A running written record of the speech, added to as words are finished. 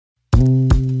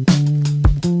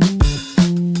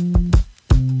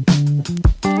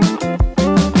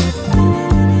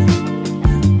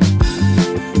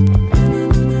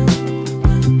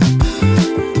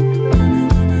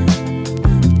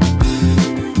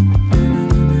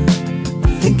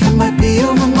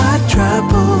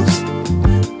troubles.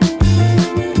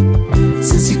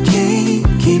 Since you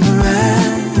came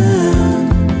around.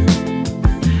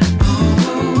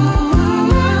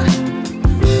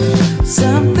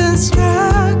 Something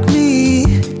struck me.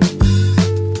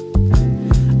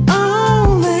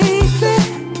 Oh, lately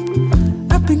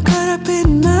I've been caught up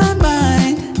in my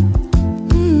mind.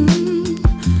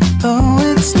 Oh,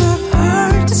 it's not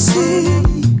hard to see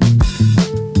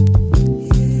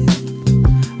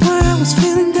why I was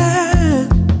feeling down.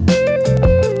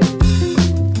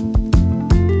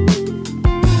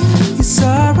 You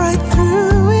saw right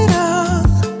through it all.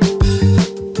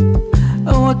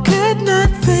 Oh, I could not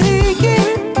fake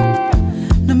it,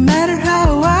 no matter how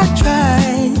I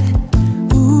tried.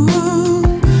 Ooh,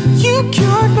 you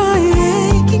cured my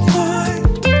aching heart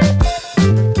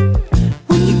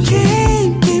when you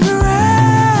came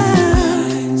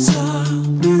around. Saw a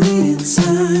million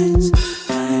signs.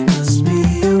 I must be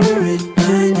over it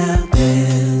by now.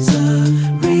 There's a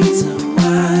reason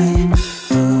why.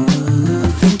 Ooh, I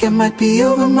think I might be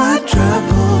over my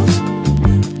troubles.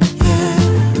 Yeah,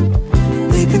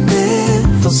 they've been there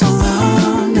for so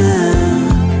long now.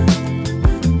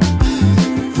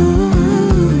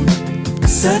 Ooh,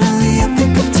 'cause suddenly I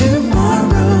think of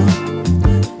tomorrow.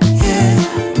 Yeah,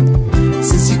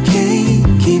 since you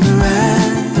came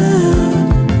around. Ooh,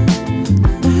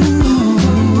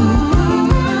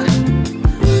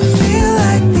 I feel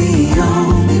like the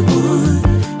only one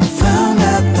who found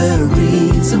out the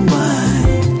reason why.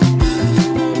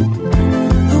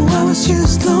 Oh, I was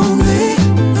just lonely,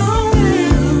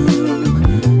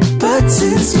 but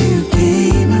since you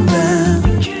came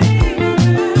around,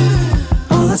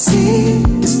 all I see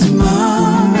is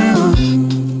tomorrow.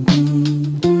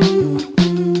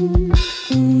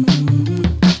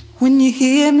 When you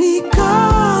hear me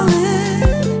calling,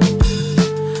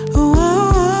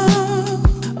 oh,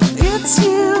 it's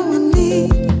you and me.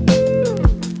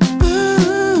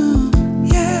 Ooh,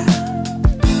 yeah,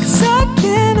 'cause I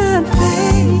cannot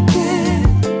fake it,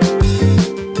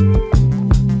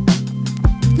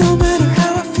 no matter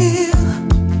how I feel.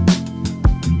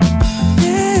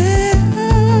 Yeah,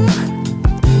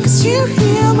 'cause you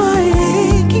heal my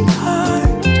aching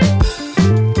heart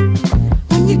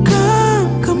when you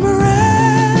come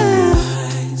around.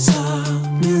 I saw a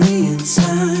million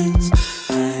signs.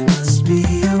 I must be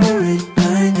over it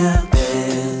by now.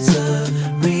 There's a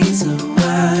reason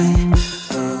why.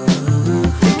 Oh, I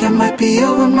think I might be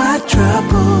over my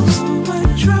troubles.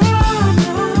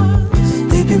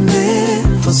 They've been there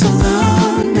for so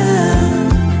long now.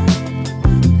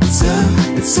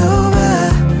 It's over.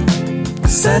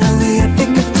 'Cause suddenly I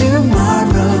think of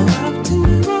tomorrow.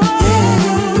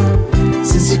 Yeah,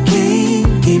 since you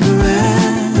came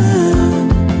around.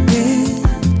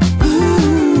 Yeah,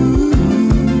 ooh,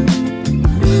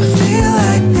 I feel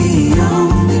like the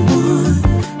only one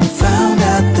who found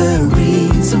out the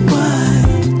reason why.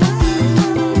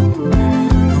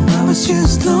 Oh, I was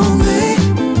just lonely,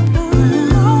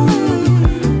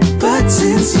 but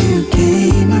since you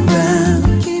came around,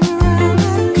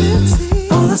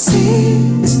 all I see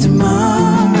is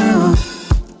tomorrow.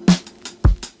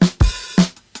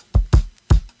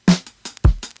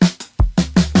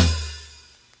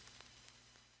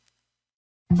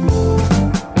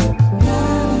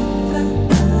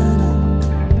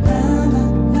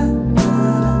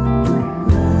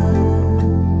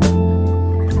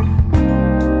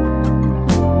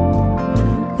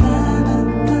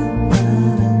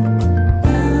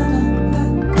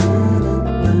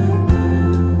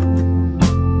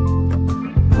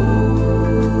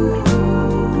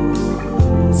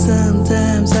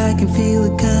 Sometimes I can feel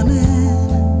it coming,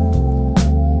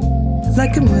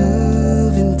 like a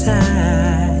moving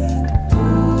tide.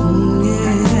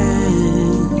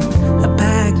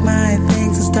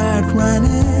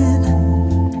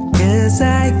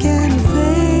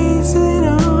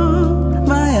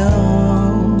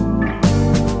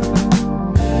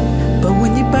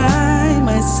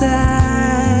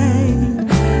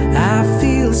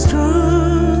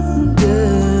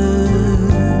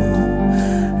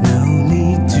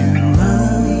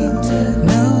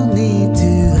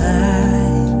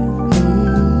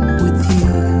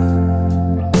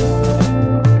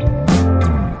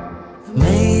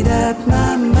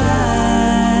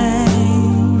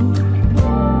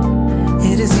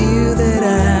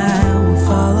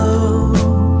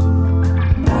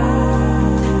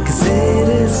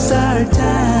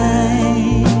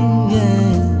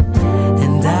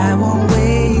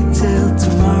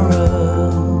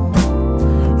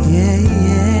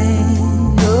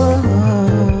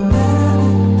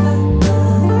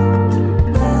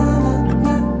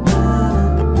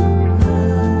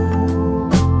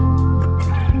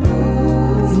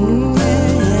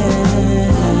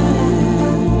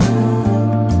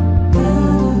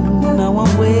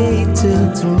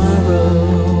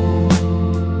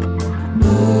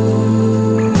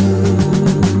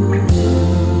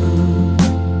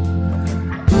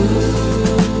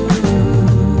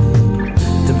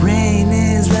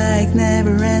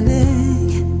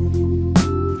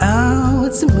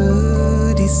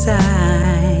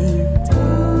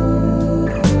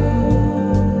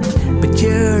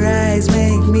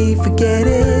 get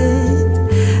it.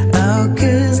 Oh,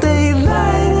 'cause they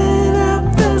lighten up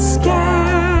the sky.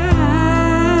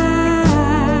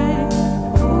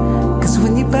 'Cause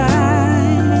when you're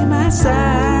by my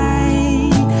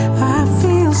side, I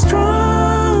feel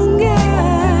stronger.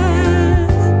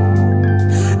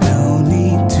 No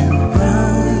need to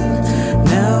run,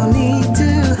 no need to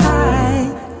hide,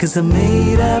 'cause I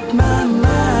made up my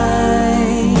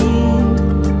mind.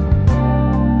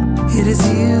 It is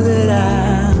you that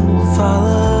I will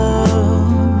follow,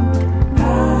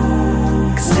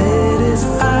 'cause it is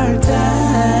our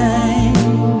time,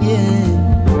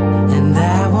 yeah. And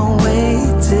I won't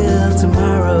wait till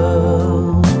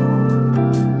tomorrow.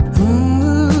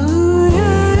 Ooh,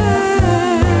 yeah.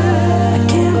 I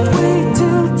can't wait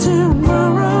till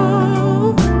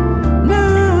tomorrow. No,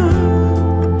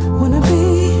 wanna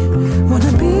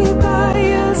be by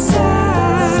your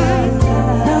side.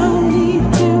 No need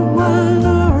to run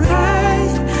or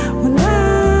hide when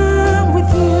I'm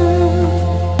with you.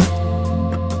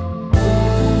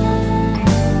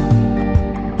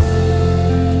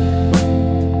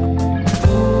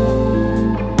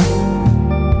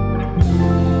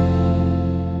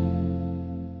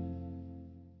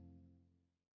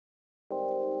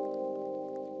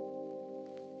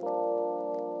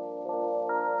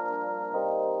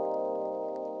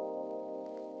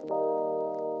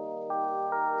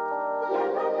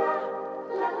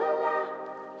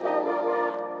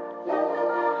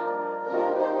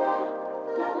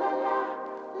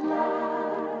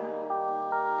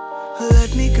 Let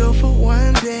me go for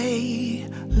one day.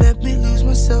 Let me lose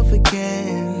myself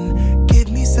again. Give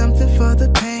me something for the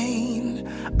pain.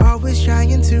 Always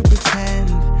trying to pretend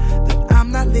that I'm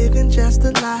not living just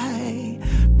a lie.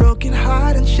 Broken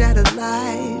heart and shattered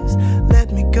lives. Let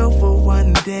me go for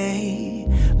one day.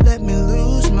 Let me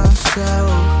lose myself.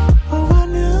 Oh, I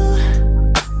knew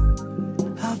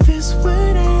how this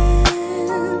would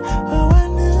end. Oh, I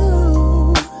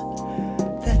knew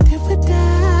that it would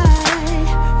die,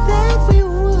 that we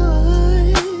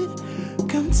would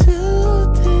come to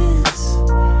this,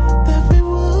 that we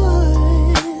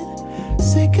would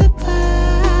say goodbye.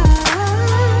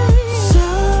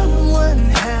 Someone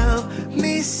help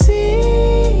me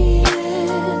see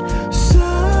it.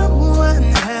 Someone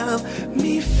help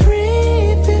me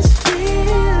free this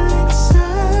feeling.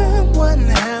 Someone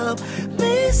help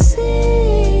me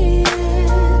see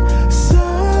it.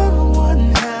 Someone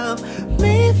help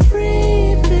me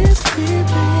free this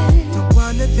feeling. Don't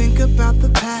wanna think about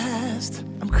the past.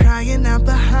 I'm crying out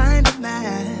behind a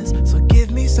mask. So give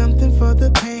me something for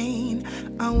the pain.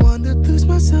 I wanna lose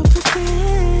myself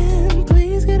again.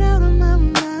 Please get out of my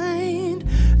mind.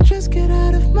 Just get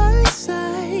out of my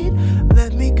sight.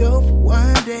 Let me go for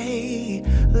one day.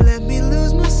 Let me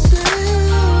lose myself.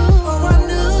 Oh, I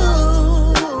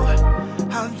knew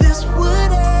how this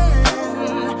would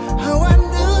end. How I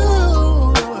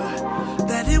knew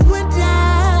that it would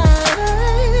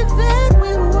die, that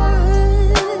we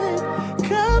would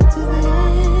come to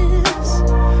this,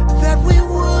 that we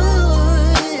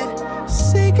would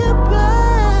say goodbye.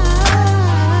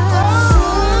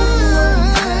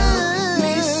 Someone help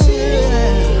me see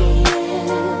it.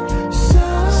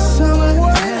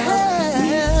 Someone help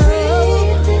me free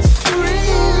this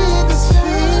feeling.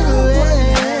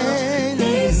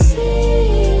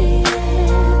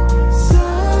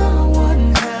 Someone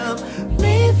help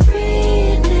me free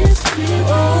this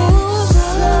feeling.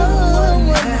 Someone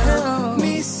help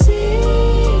me see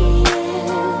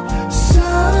it.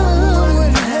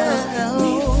 Someone help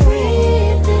me free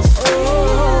this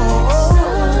feeling.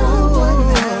 Someone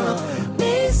help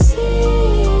me see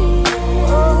it.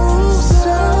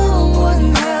 Someone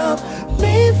help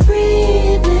me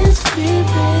free this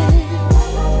feeling.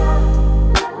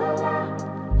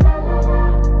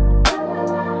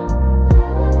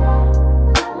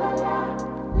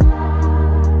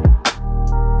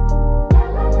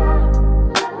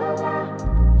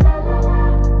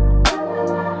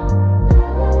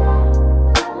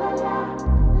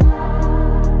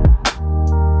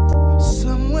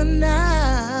 Someone now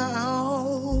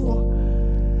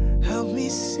help me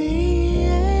see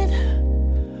it.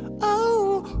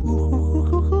 Oh,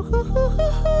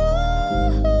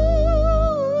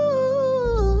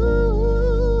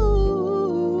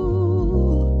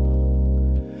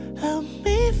 help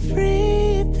me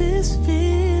free this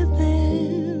feeling.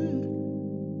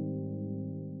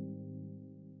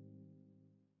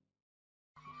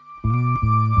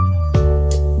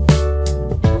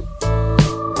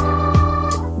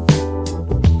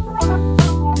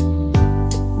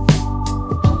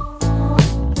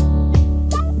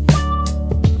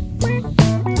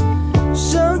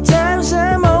 Sometimes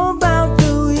I'm all about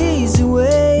the easy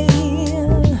way.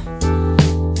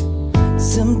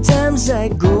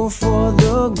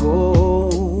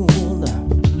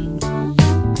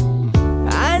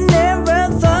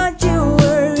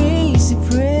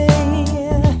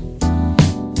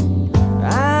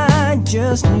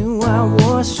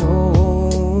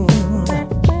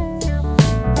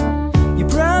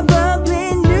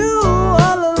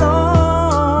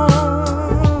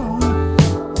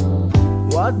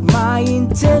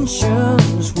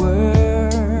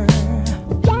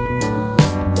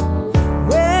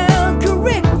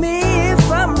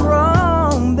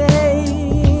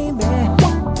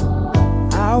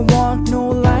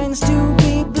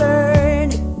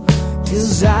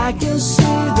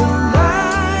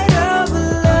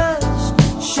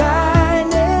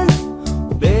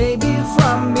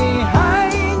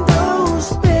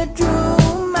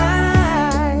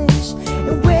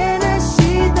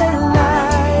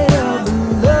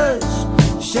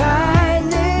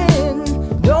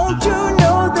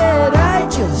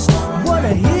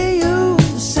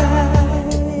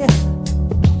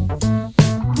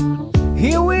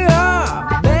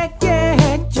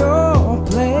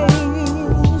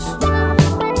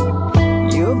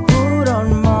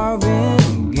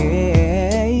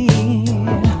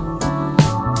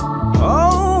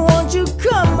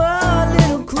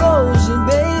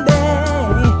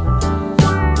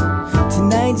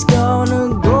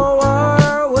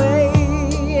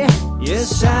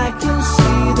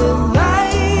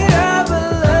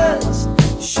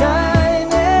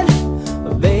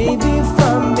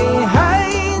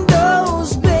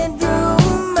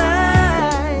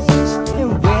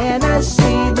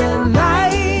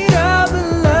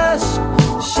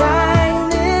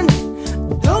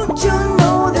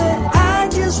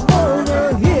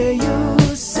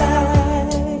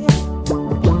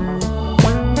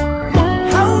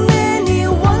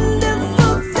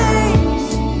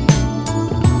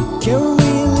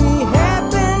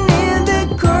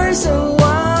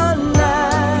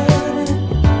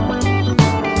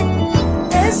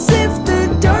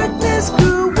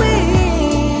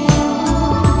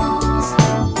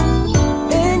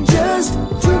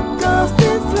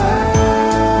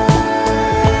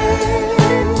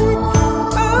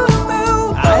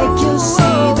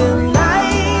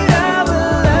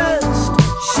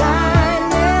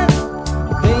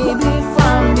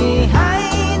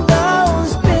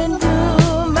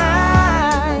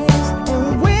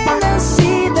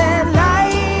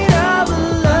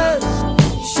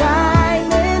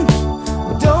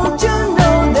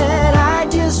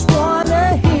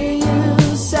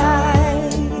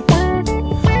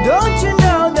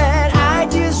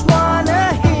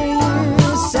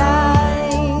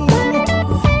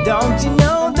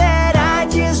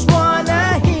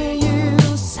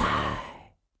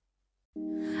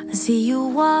 see you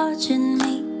watching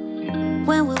me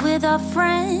when we're with our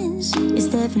friends. It's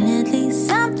definitely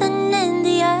something in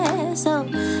the air. So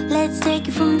let's take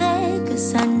it from there,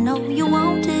 'cause I know you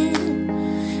want it.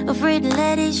 Afraid to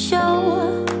let it show,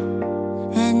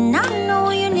 and I know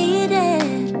you need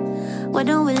it. Why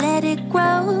don't we let it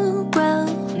grow, grow,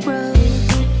 grow?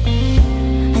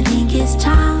 I think it's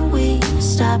time we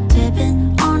stop tipping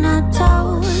on our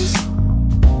toes.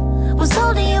 What's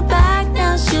holding you back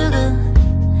now, sugar?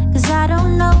 'Cause I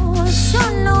don't know,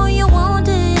 sure know you want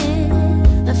it.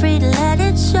 Afraid to let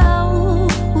it show,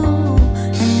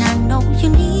 and I know you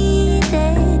need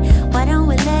it. Why don't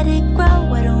we let it grow?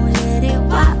 Why don't we let it,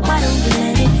 why don't we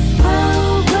let it grow,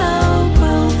 grow,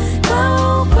 grow, grow,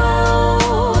 grow?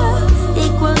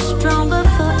 It grows stronger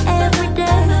for every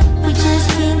day. We just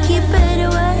can't keep it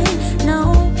away, no.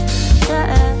 Grow,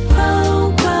 grow,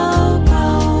 grow,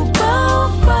 grow,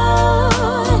 grow.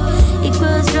 It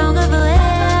grows stronger for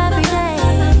every day.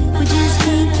 We just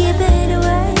can't keep it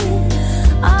away.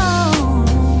 Oh,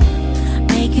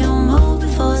 make you move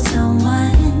before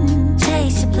someone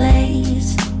takes your place.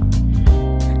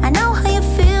 I know how you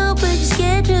feel, but you're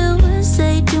scared to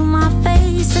say to my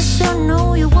face. I sure know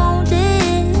you want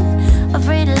it.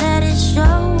 Afraid to let it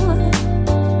show,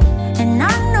 and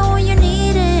I know you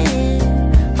need it.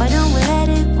 Why don't we let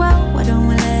it grow? Why don't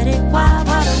we let it? Why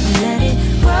don't we let it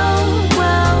grow,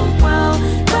 grow, grow,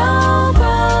 grow,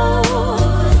 grow?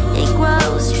 It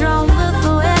grows stronger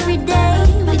for every day.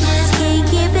 We just can't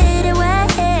keep it away.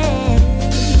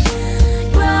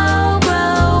 Grow,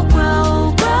 grow, grow,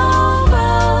 grow,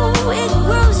 grow. It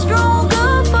grows stronger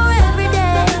for every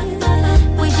day.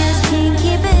 We just can't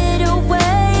keep it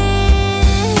away.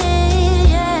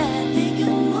 Yeah. Make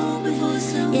you move before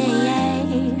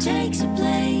someone takes your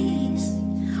place.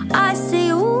 I see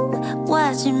you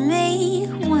watching me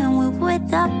when we're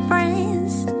with our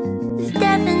friends. There's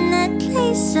definitely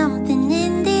something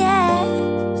in the air.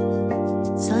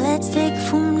 So let's take it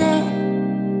from there.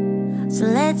 So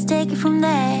let's take it from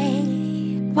there.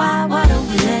 Why don't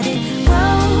we let it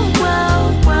grow, grow,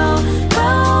 grow,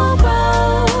 grow,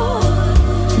 grow?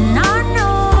 And I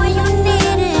know you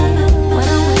need it. Why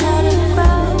don't we let it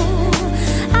grow?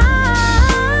 I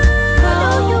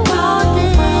know you want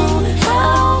it.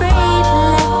 Afraid to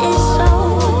let it show.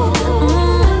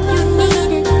 You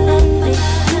need it, baby.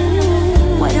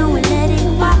 Why don't we let it?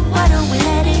 Why don't we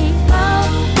let it grow,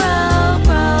 grow,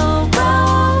 grow,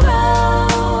 grow, grow?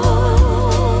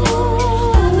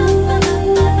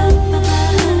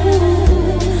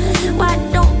 Why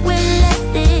don't we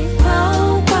let it grow,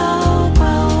 grow,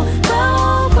 grow, grow,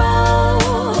 grow?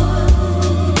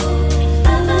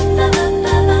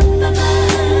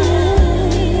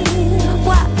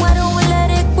 Why don't we let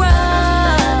it grow?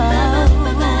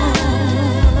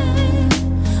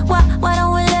 Why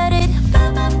don't we let it?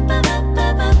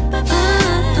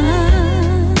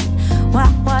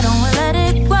 Why don't we let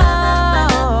it grow?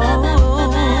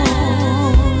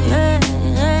 Yeah,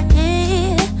 yeah,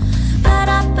 yeah.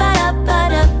 Ba-da, ba-da,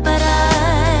 ba-da, ba-da.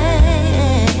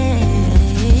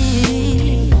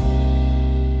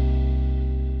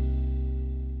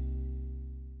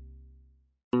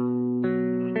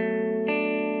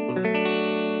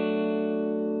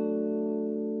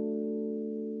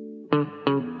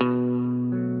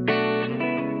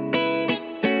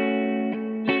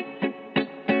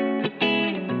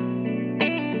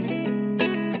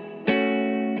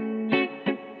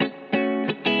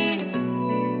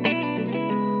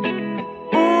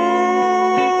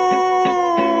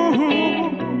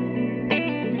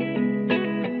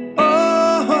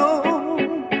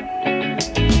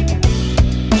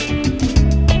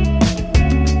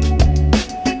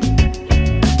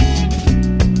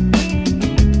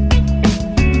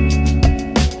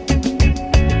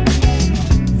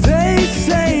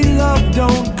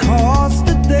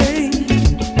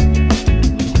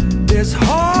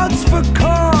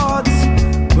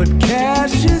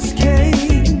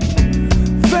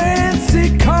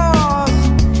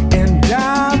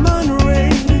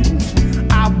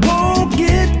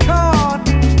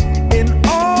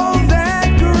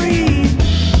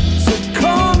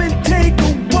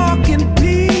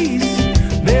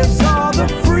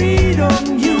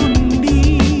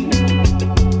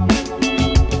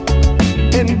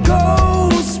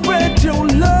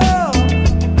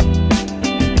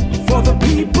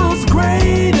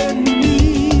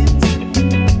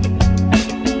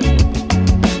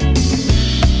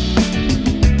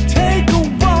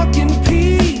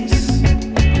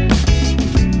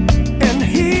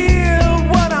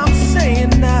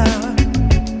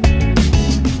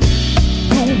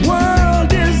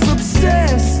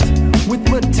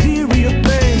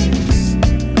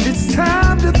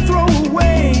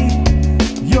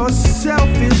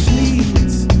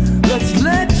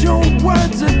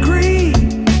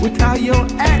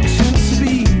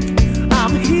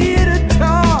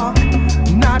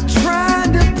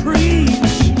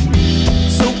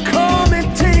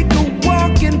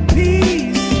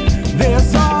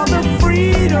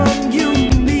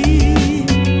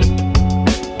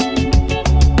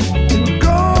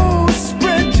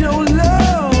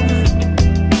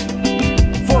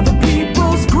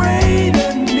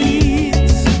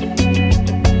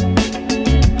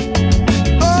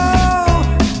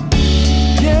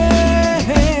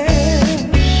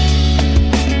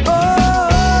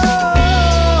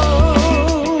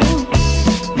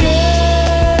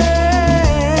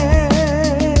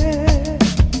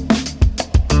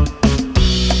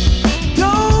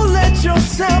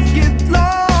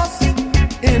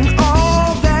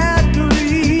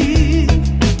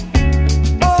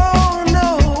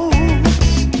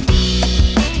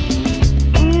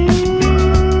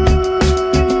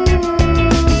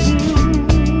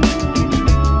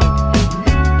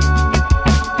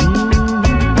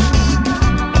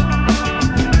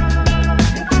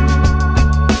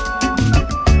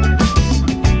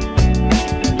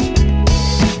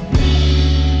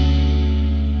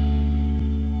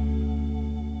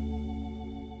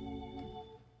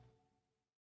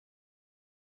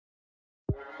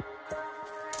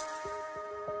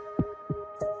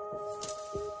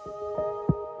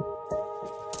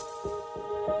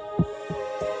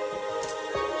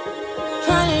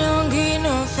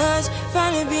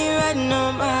 riding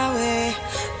on my way.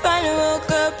 Finally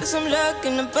woke up with some luck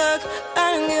in the book.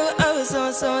 I don't give a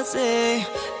what someone say.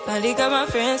 Finally got my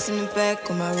friends in the back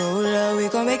on my roller. We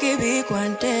gon' make it big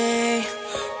one day.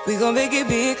 We gon' make it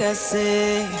big, I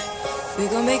say. We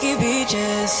gon' make it big,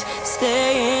 just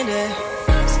stay in there.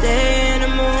 Stay in the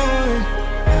moment.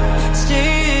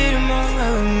 Stay in the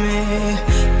moment with me.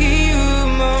 Give you a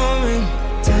moment.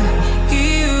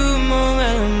 Give you a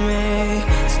moment with me.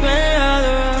 Smell all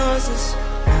the roses.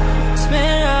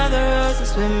 Smell all the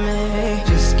roses with me.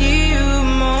 Just give you a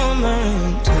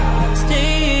moment. Stay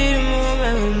in the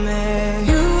moment with me.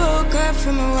 You woke up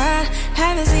from a while.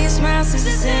 Haven't seen you smile since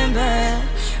December.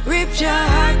 Ripped your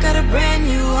heart, got a brand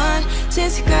new one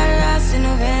since you got lost in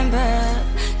November.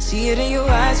 See it in your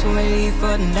eyes when we leave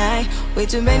for the night. Way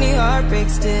too many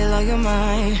heartbreaks still on your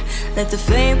mind. Let the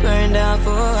flame burn down for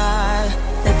a while.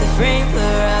 Let the flame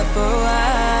blur out for a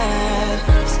while.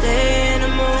 Stay in the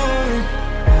moment.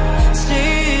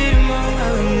 Stay in the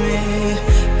moment with me.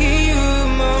 Give you a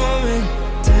moment.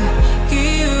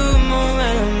 Give you a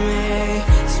moment with me.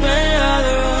 Smell all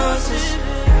the roses.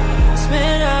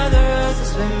 Smell all the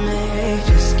roses with me.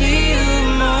 Just give you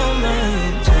a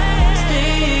moment.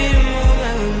 Stay in the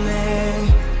moment with me.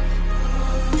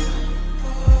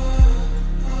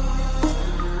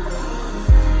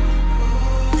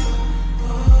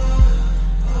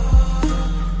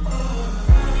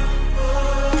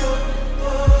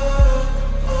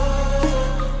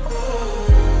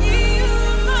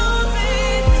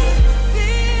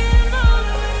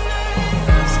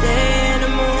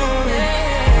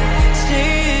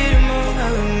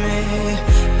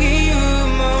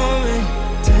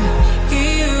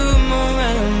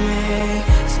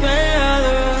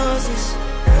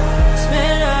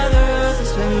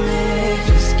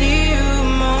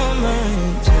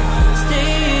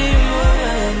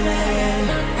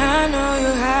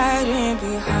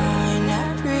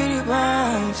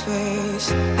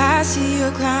 I see you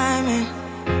climbing,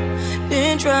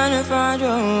 been trying to find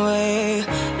your way.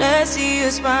 Let's see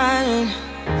you smiling.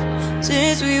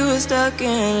 Since we were stuck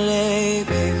in LA,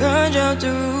 babe, come jump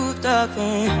the rooftop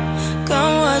and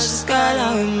come watch the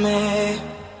skyline with me.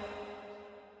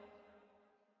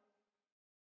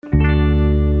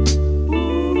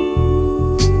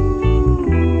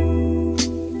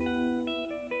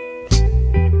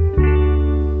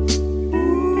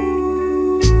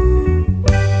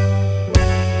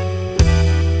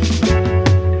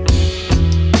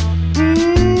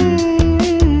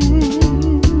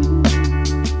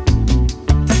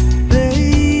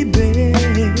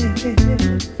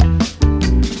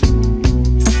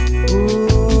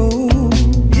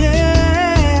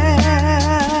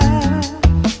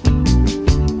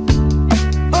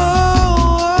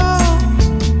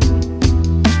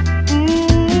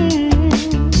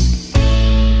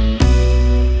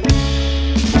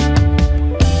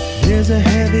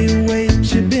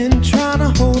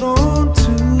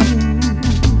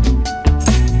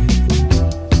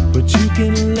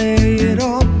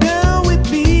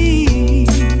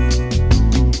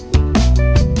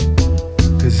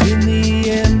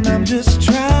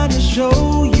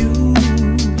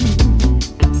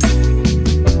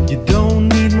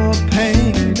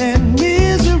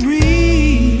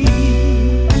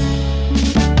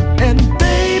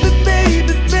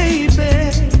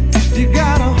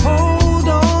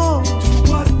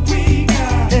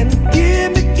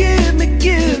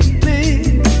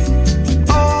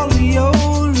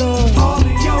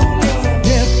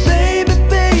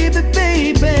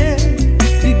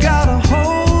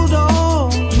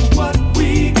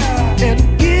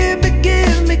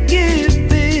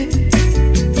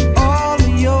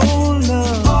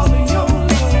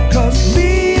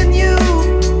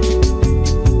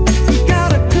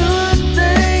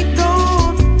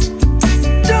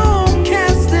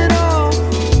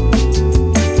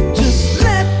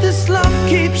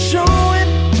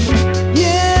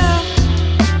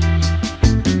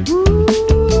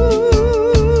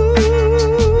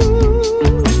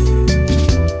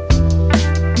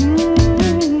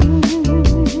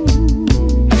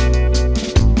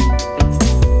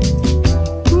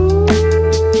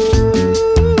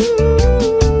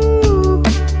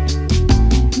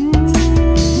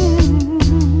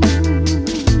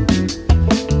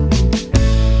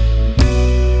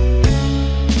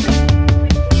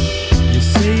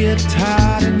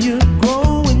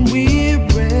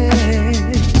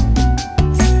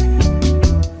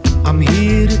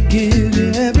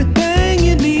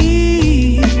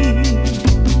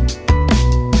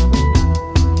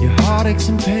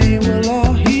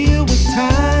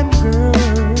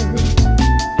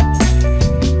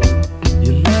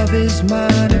 Is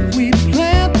mine if we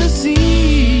plant the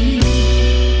seed.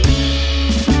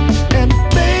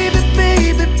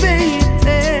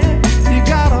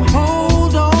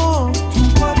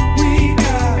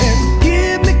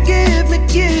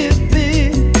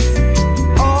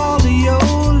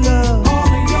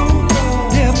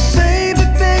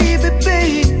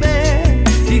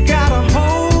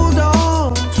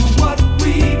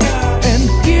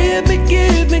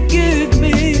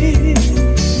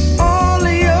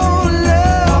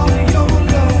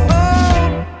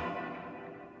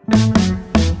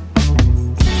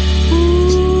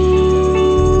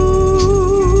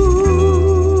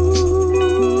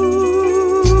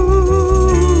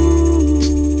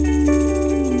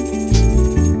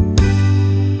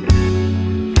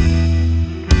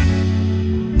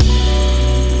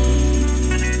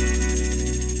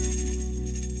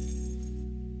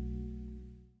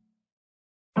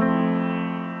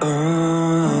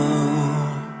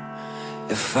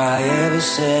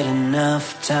 said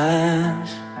enough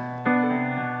times,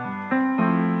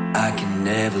 I can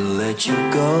never let you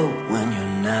go when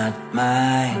you're not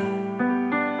mine.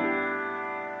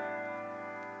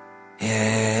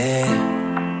 Yeah,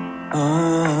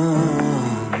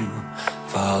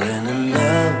 falling in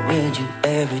love with you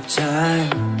every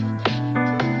time.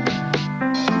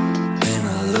 When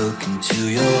I look into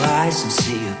your eyes and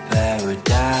see a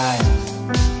paradise,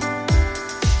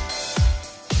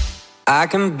 I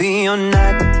can be your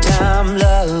nighttime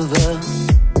lover.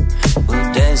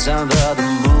 We'll dance under the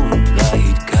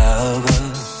moonlight cover.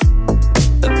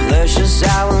 The pleasures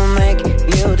I will make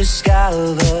you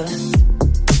discover.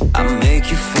 I'll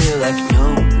make you feel like no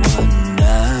one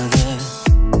other.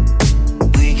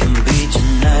 We can be your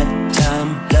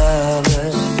nighttime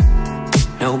lovers.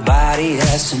 Nobody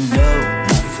has to know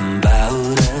nothing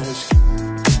about us.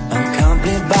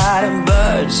 Accompanied by the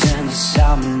birds in the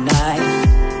summer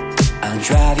night, I'll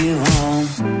drive you home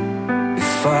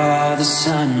before the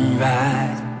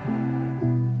sunrise.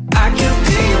 I can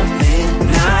be your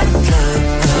midnight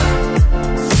lover.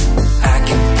 I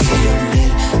can be your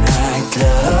midnight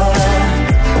lover.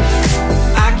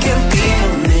 I can be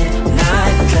your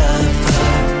midnight lover.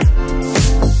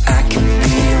 I can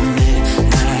be your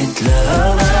midnight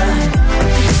lover.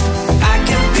 I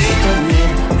can be your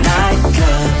midnight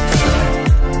lover.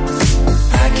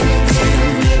 I can be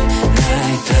your midnight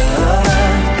lover.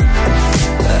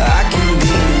 I can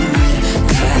be your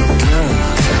midnight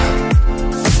lover.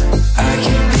 I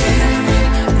can be your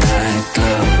midnight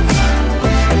lover.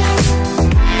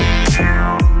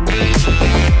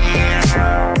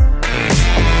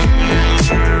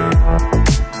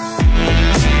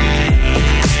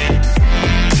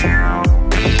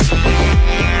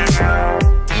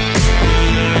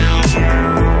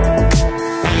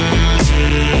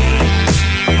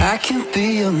 I can be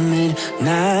your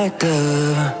midnight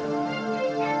lover.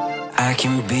 I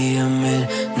can be your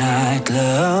midnight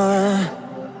lover.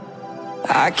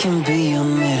 I can be your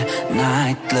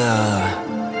midnight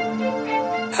lover.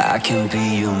 I can be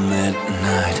your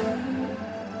midnight.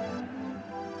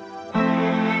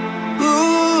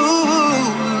 Ooh,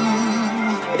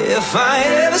 if I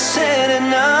ever said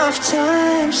enough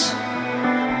times,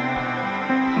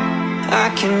 I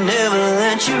can never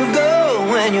let you go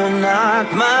when you're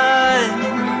not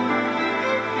mine.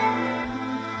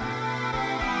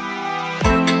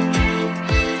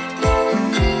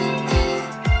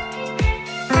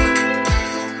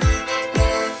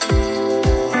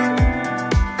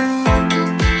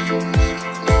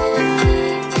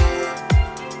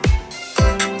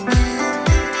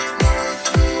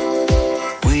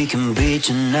 We can be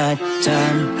your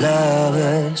nighttime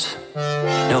lovers.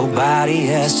 Nobody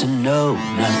has to know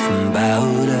nothing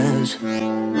about us.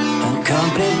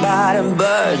 Accompanied by the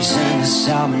birds in the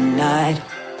summer night,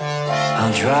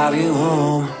 I'll drive you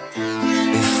home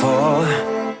before.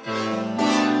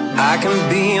 I can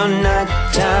be your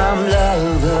nighttime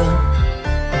lover.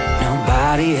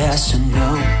 Nobody has to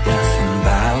know nothing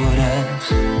about us.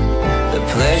 The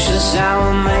pleasures I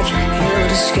will make you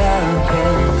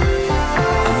discover.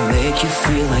 I'll make you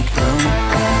feel like no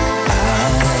one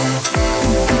other.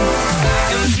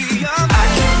 I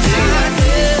can be your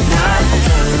midnight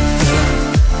lover.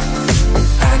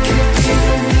 I can be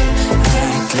your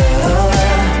midnight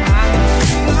lover.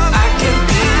 I can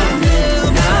be your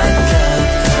midnight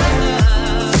lover.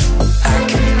 I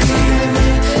can be your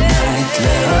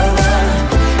midnight lover.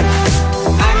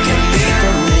 I can be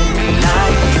your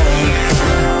midnight lover.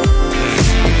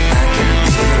 I can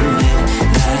be your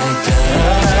midnight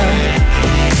lover.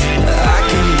 I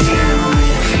can be your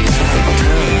midnight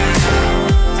lover.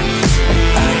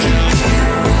 I can be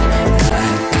your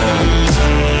midnight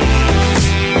lover.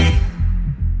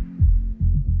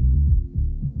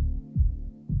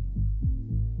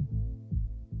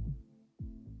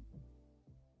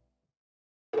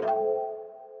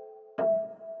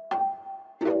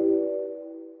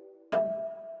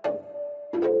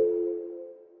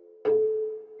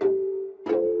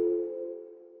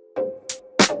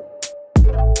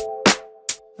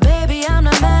 Baby, I'm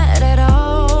not mad at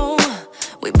all.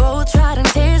 We both tried and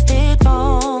tasted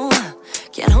fall.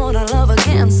 Can't hold our love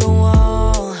against the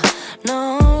wall.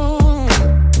 No.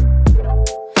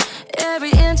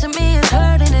 Every inch of me is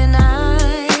hurting and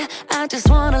I just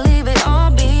wanna leave it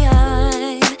all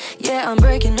behind. Yeah, I'm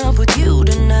breaking up with you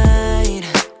tonight.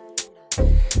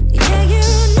 Yeah, you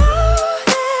know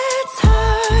that's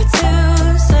hard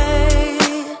to say.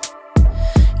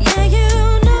 Yeah, you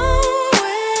know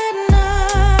we're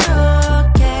not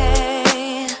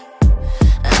okay.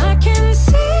 I can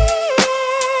see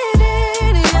it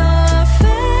in your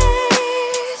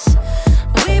face.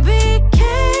 We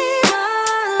became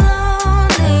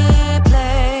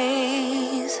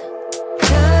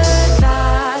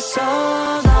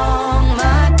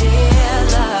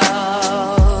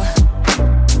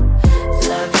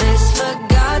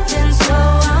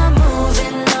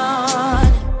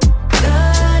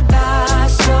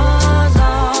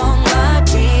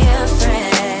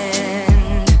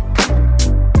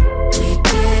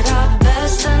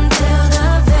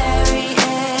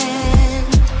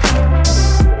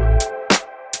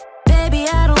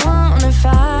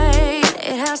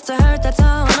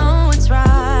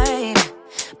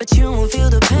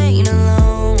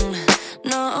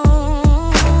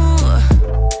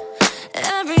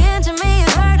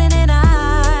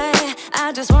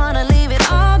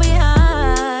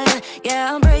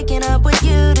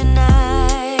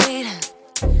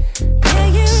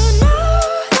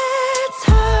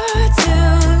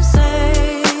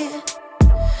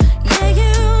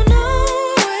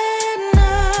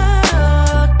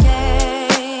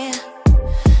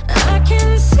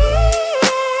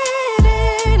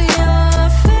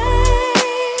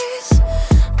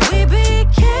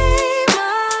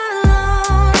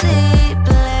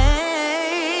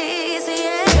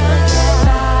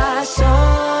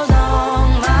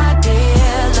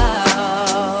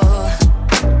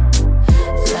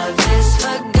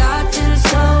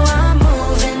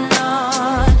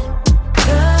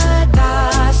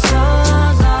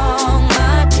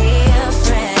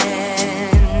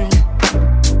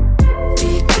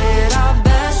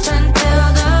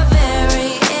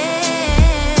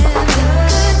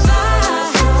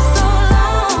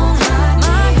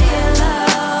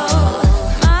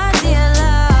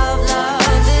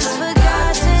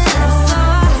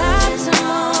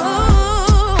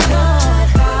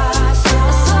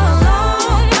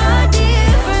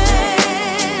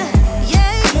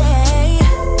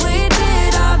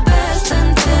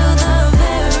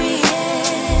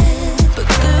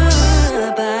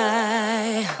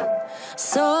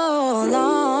So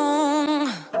long,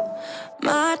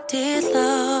 my dear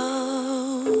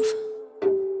love.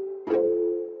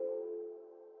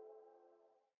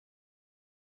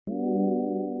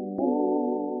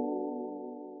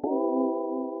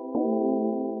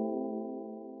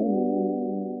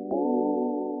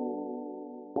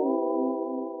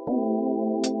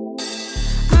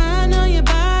 I know your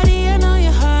body, I know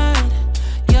your heart.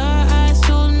 Your eyes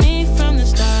told me from the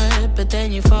start, but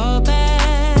then you fall back.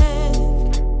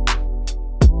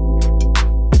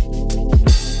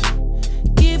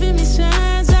 Giving me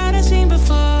signs that I've seen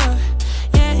before.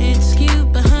 Yeah, it's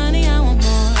cute, but honey, I want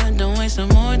more. Don't waste no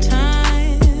more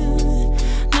time.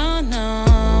 No, no.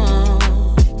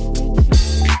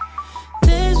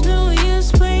 There's no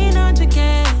use playing hard to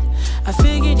get. I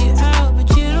figured you out, but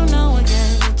you don't know it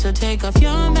yet. So take off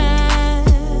your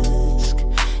mask.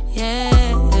 Yeah.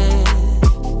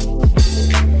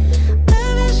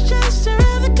 Love is just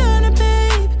around the corner,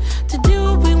 babe. To do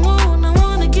what we want, I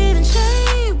wanna get in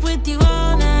shape with you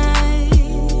all night.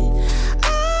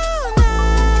 All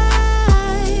night.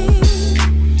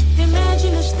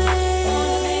 Imagine us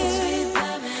there.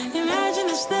 Imagine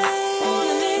us there.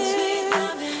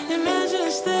 Imagine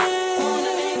us there.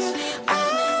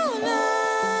 All night.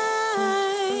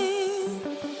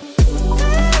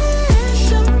 There's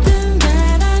something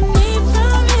that I need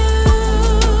from you.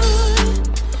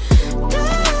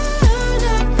 Don't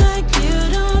act like you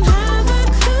don't have a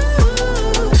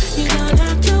clue. You don't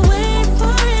have to wait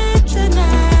for it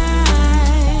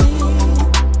tonight.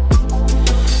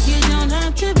 You don't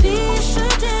have to be so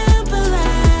damn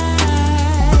polite.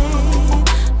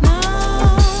 No,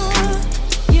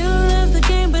 you love the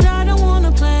game, but I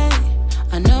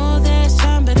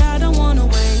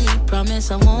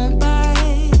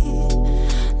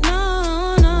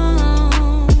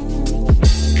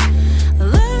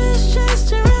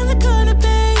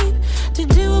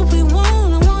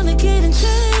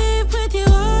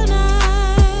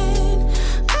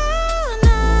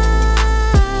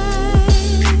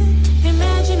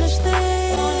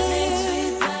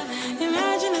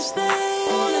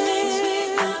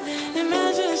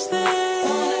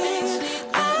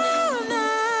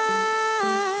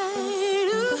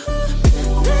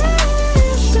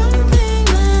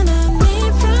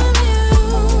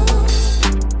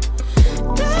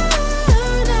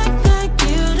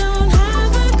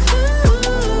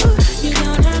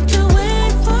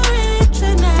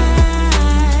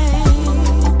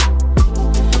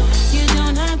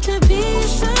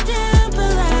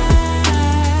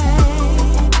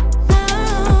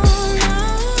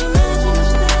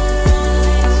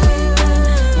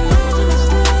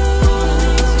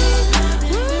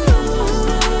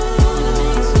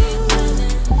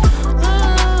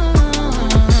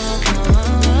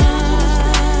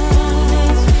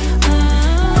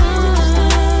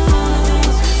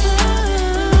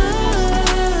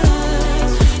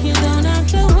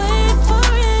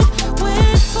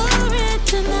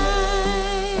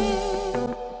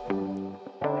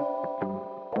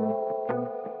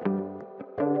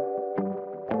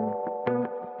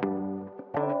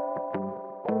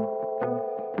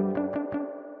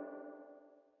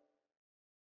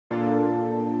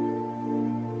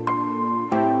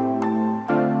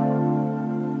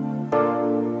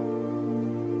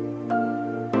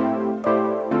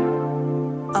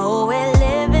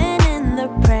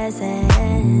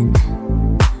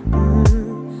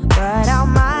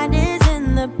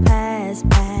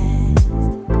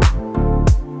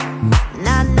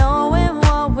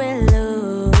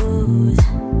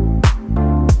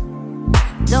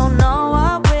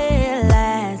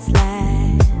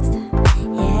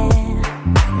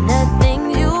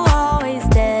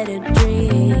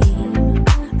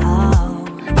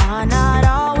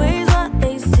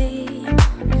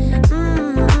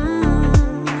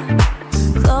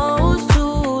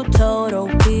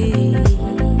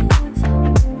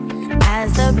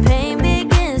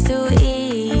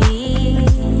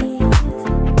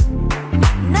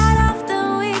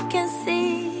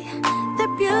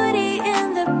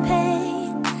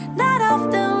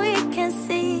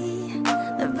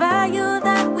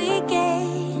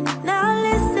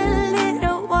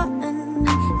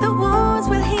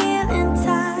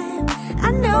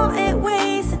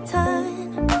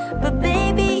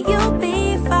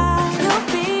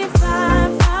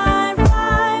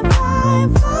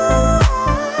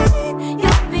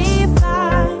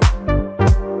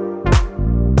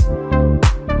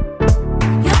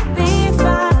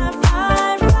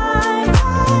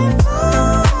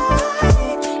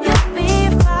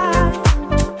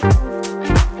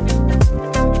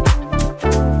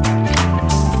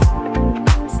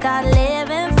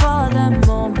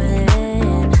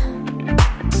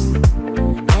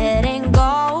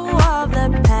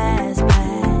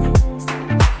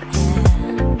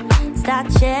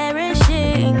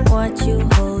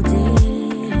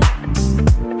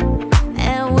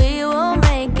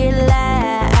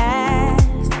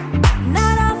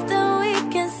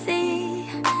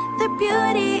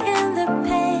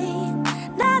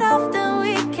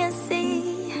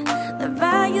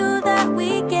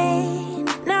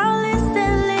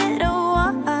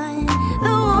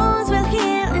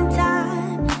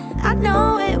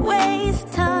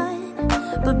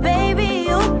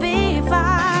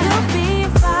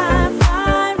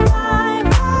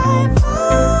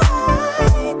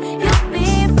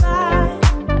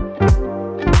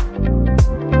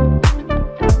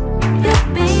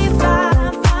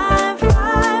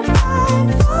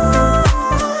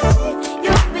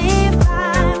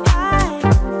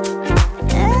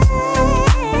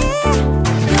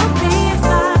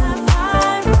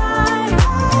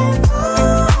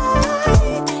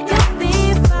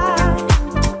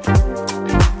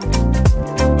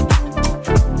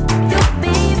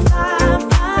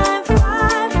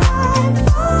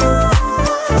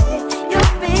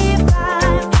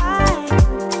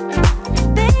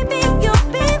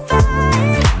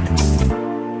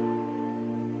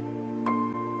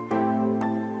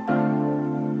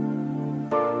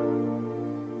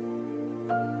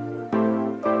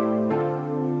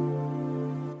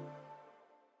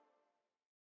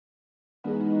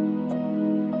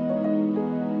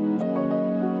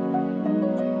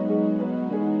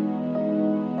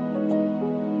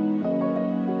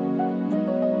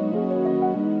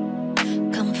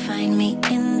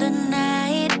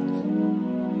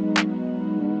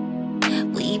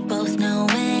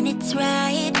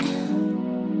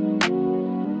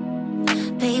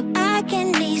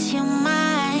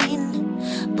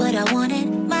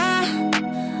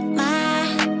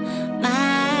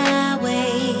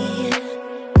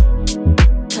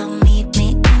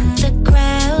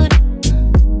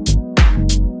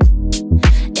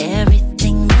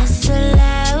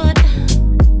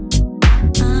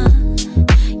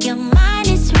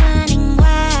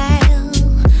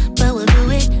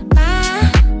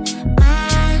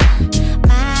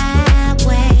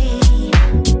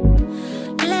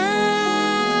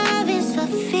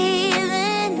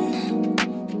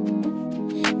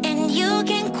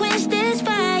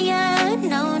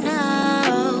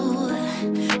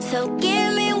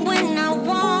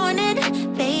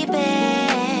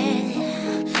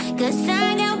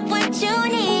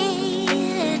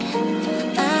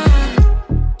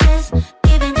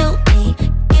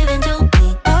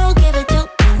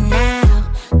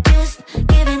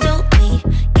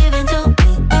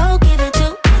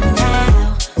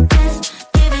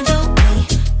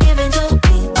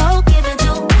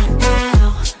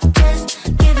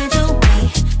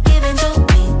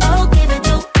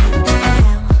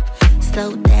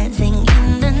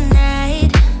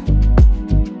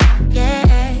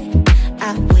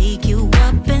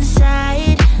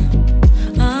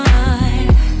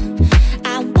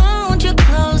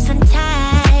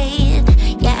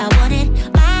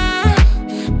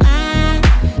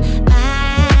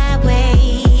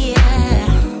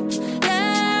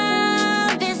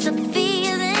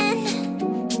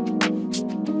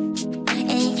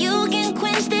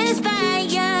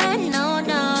satisfy, no,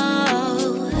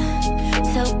 no.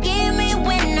 So give me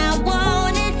when I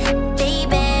want it,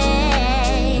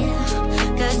 baby.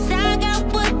 'Cause I got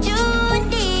what you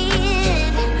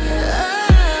need.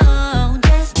 Oh,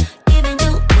 just give it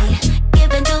to me,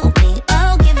 give it to me.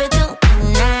 Oh, give it to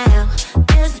me now.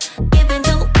 Just give it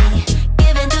to me,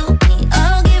 give it to me.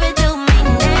 Oh, give it to me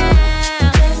now.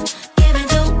 Just give it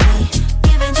to me,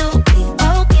 give it to me.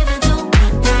 Oh, give it to me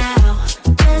now.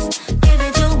 Just give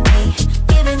it to me,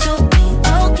 give it to me.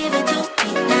 Oh, give it to me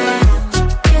now.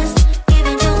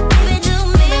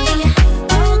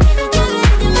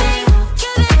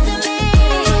 Just give it to me.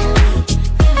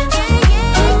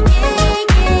 Oh, give it to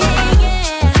me, give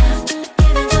it to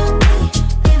me.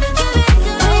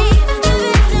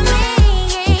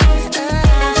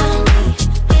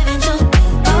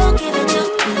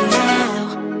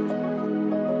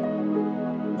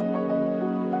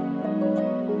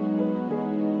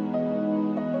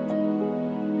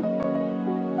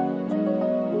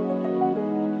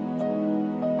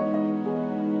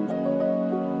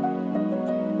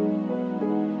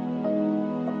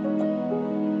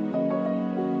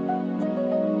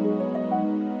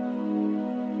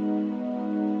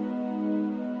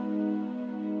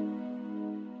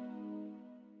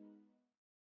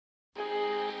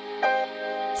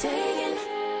 Taking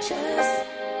just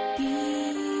be.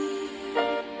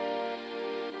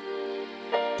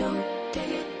 Don't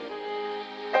take it.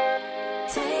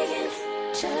 Taking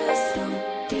just don't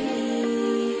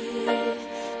deal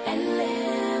and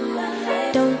live my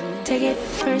life. Don't take it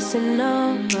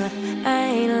personal. I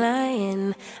ain't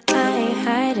lying. I ain't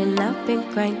hiding. I've been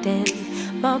grinding,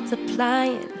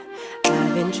 multiplying.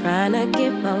 I've been trying to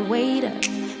get my weight up,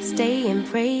 staying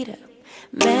prayed up,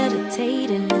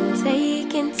 meditating and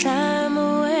taking time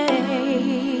away.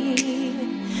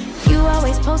 You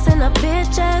always posting up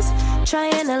pictures,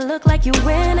 trying to look like you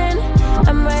winning.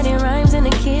 I'm writing rhymes in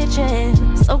the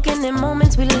kitchen, soaking in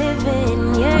moments we live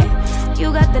in. Yeah,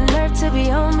 you got the nerve to be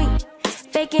on me,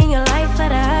 faking your life for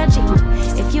the IG.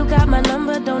 If you got my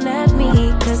number, don't add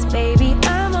me, 'cause baby,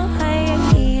 I'm on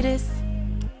hiatus.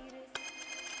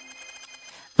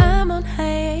 I'm on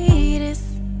hiatus.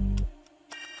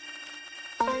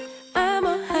 I'm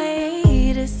on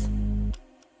hiatus.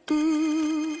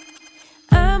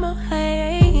 I'm on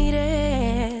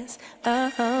hiatus.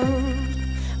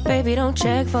 Baby, don't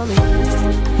check for me.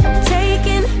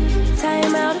 Taking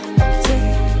time out to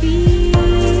be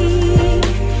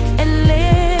and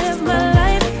live my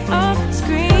life off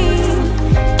screen.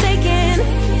 Taking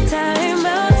time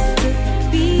out to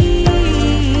be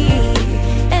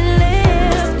and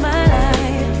live my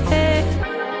life. Hey.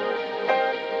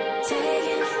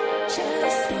 Taking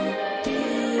just don't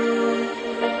deal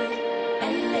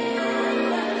and live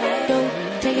my life. Don't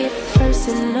take it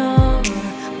personal.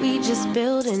 We just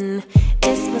building.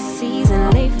 It's my season,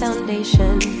 lay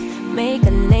foundation. Make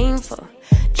a name for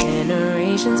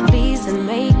generations, please, and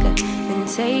make a and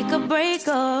take a break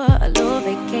or a little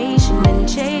vacation and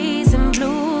chasing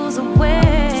blues away.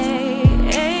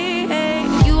 Hey, hey.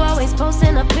 You always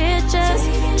posting up pictures,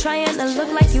 trying to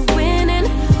look like you winning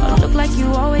or look like you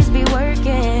always be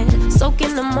working,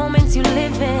 soaking the moments you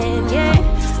live in. Yeah,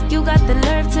 you got the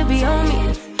nerve to be on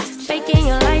me, faking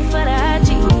your life for the IG.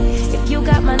 If you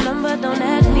got my number, don't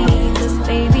add me, 'cause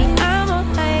baby, I'm on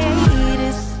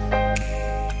hiatus.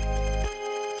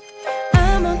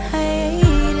 I'm on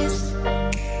hiatus.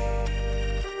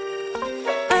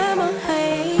 I'm on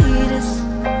hiatus.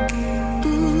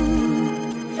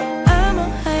 I'm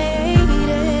on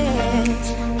hiatus.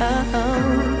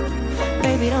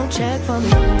 Baby, don't check for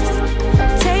me.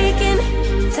 Taking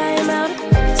time out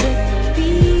to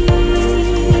be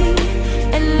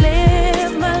and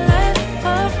live my life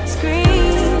off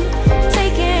screen.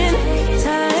 Taking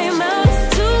time out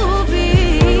to be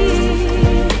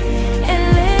and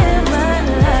live my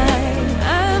life.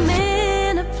 I'm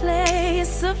in a place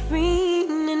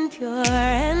serene and pure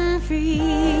and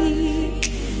free.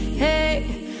 Hey,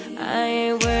 I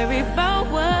ain't worried about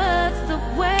what's the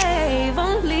wave,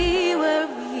 only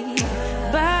worry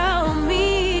about me.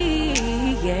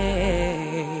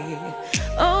 Yeah.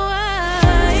 Oh,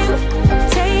 I'm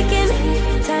taking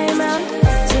time out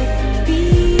to be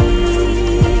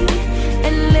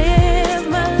and live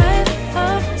my life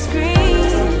off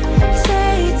screen.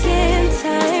 Taking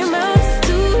time out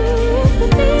to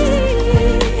be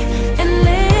and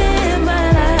live my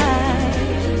life.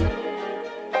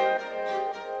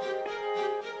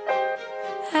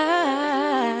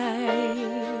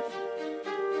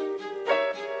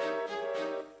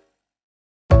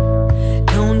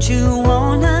 Don't you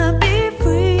wanna be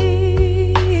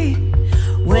free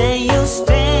when you're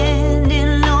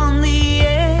standing on the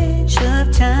edge?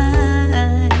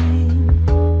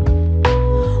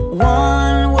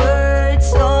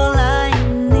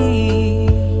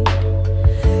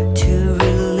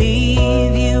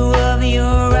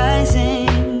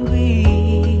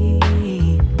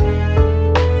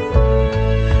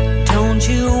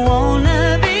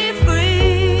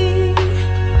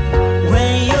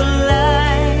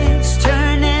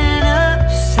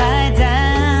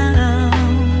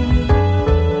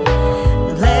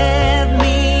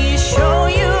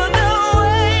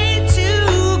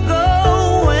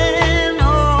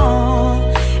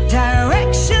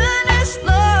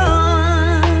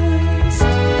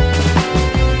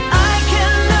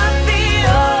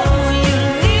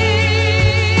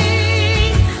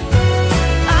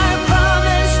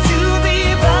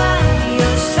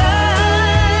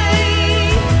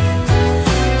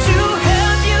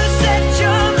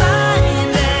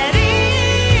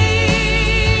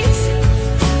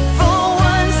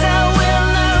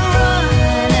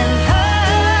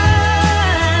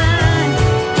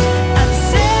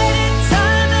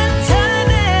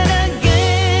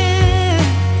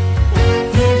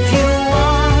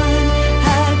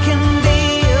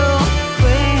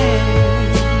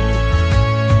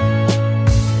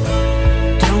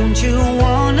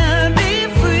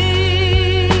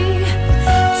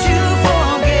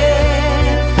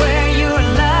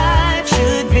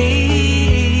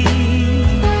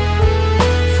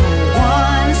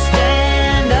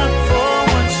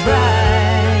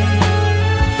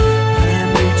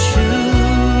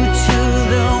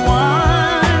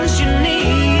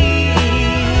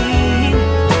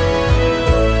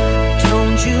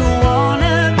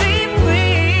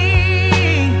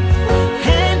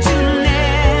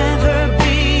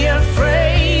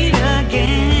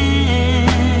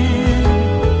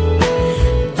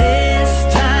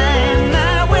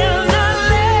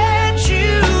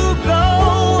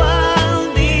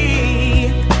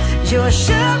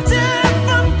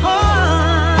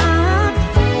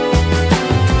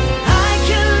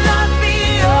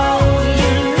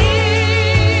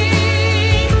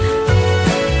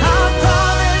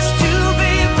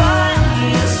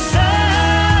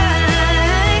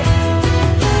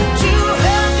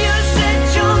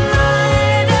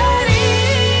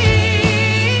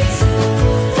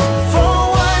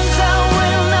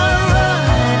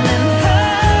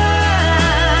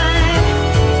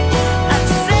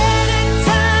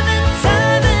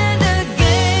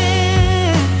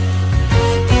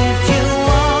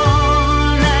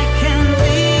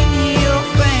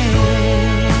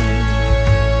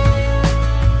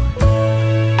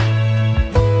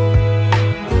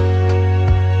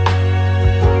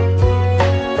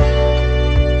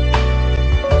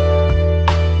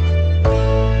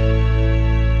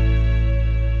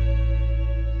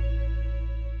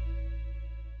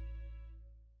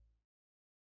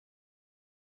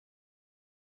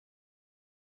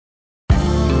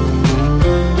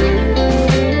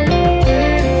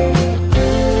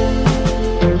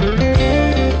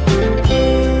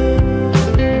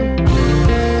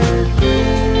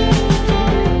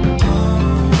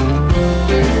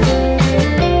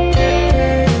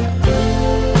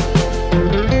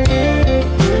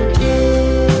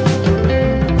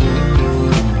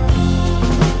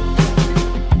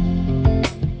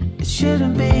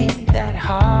 shouldn't be that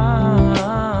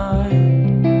hard.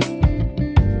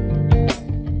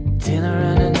 Dinner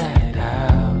and a night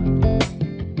out,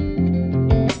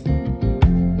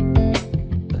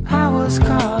 but I was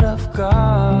caught off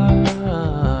guard.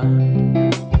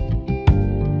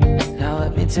 Now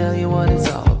let me tell you what it's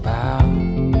all about.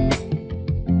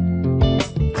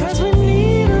 'Cause we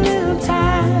need a little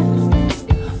time,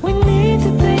 we need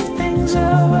to think things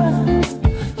over.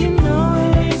 You know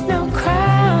it ain't no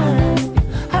crime,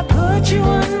 I put you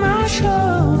on my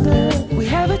shoulder. We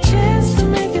have a chance to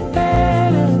make it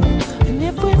better, and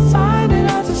if we find it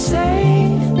hard to say,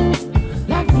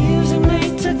 like music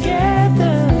made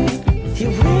together, you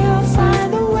will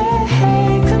find a way.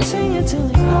 Come sing it to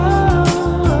me, oh.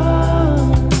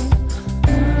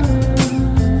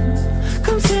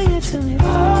 Come sing it to me, oh.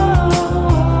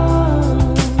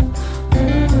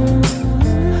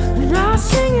 And I'll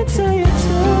sing it to you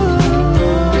too.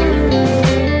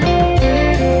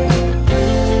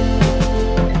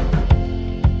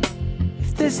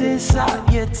 If this is all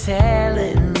you're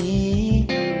telling me,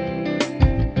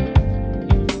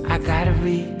 I gotta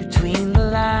read between the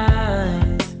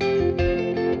lines.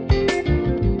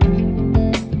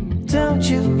 Don't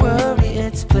you worry,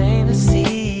 it's plain to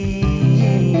see.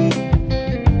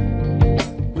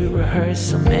 We rehearsed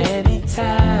so many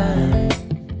times.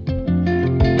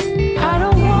 I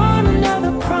don't want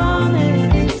another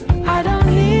promise, I don't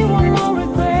need one more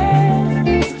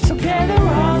regret. So gather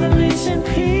all the missing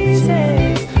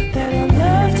pieces that our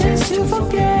love tends to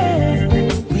forget.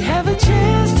 We have a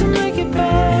chance to make it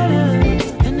better,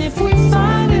 and if we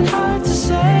find it hard to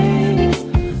say,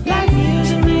 like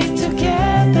music made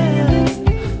together,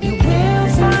 you will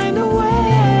find a way.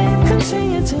 Come sing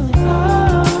it to me, oh.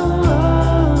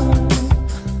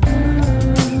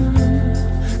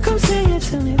 Come sing it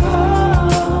to me, oh.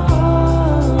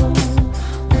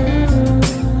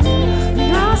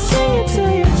 And I'll sing it to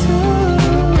you too.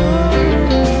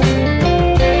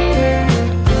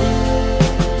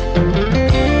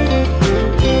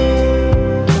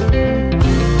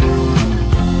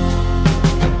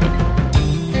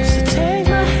 So take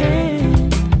my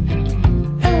hand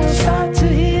and we'll start to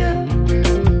heal.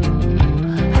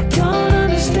 I don't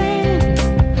understand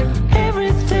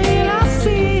everything I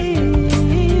feel,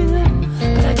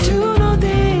 but I do know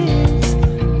this: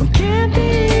 we can't be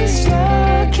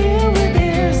stuck here with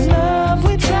this love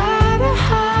we try to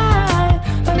hide,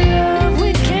 a love we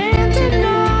can't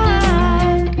deny.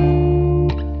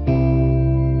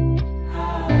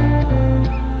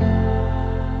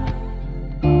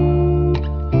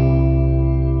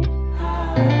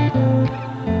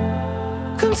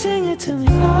 Come sing it to me,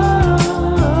 oh.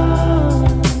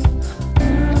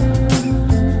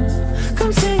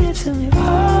 Come sing it to me, oh.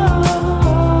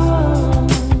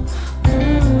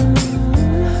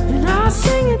 And I'll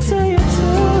sing it to you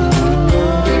too.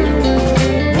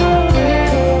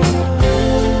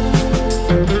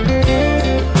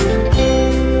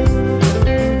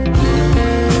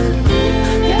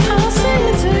 Yeah, I'll sing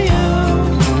it to you.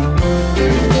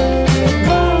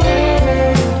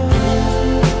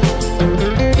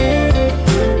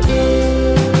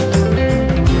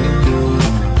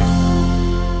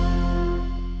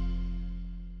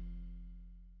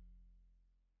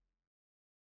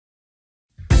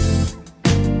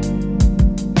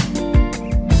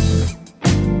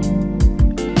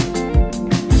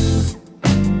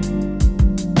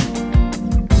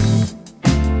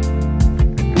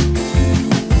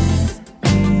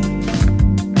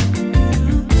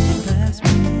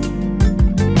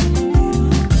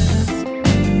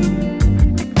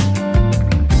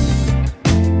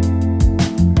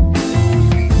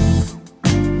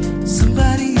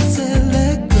 Somebody said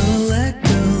let go, let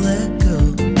go, let go.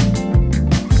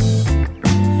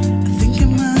 I think I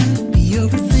might be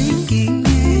overthinking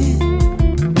it.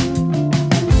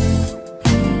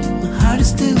 My heart is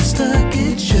still stuck,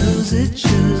 it shows, it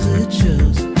shows, it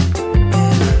shows.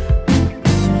 Yeah.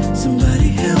 Somebody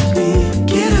help me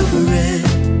get over it.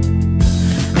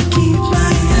 I keep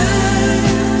my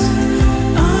eyes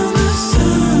on the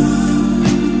sun,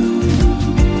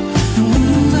 and when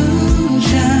the moon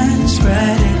shines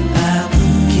brighter, I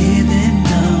will give it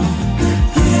all.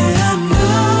 Yeah, I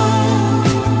know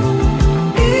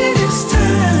it is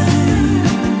time,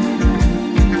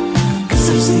 'cause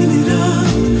I've seen it all,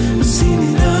 I've seen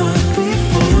it all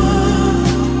before.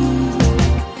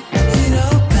 It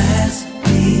all passed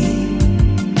me,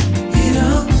 it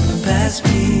all passed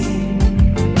me,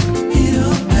 it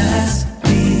all passed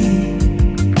me.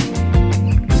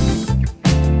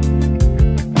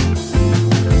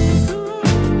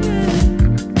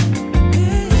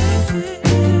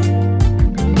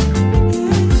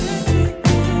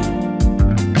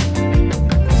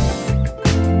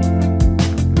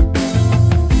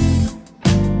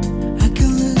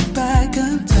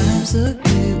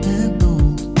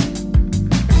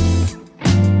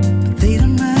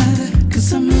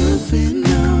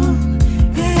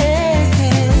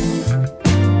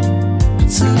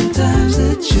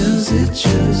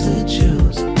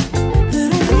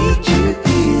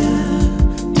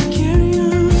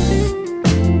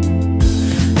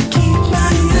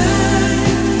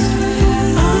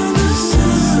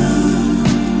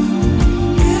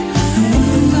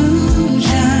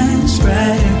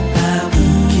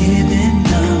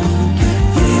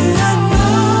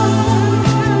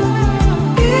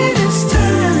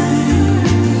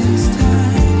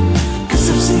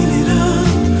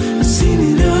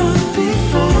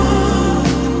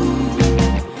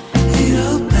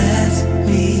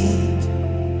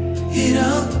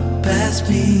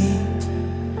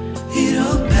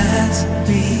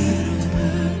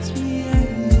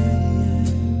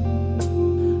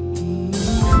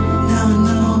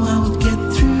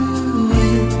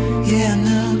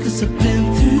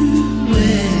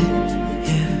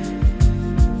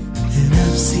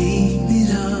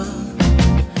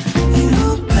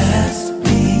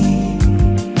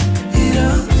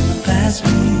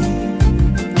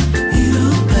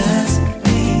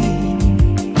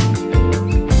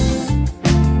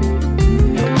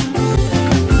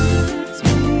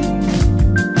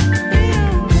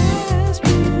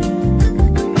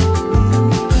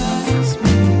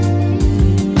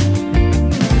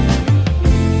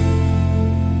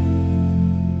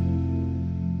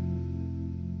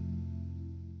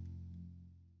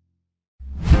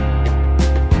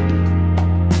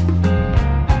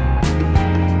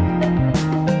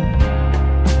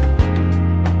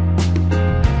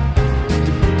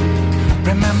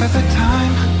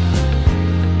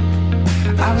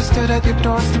 your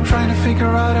doorstep trying to figure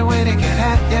out a way to get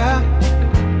at ya.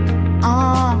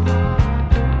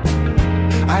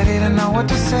 I didn't know what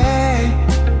to say,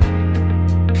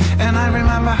 and I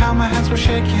remember how my hands were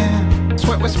shaking,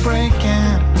 sweat was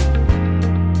breaking.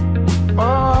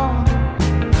 Oh,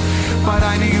 but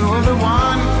I knew you were the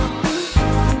one.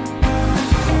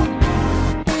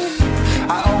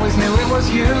 I always knew it was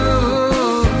you.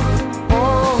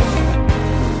 Oh,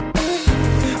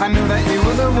 I knew that you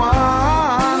were the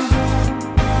one.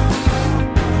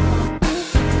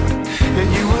 Yeah,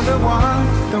 you were the one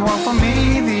for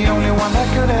me, the only one that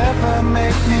could ever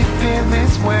make me feel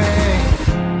this way.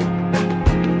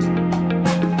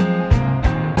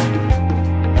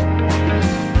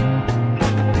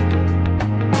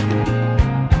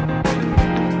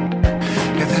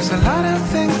 Yeah, there's a lot of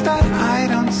things that I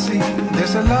don't see.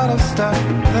 There's a lot of stuff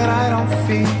that I don't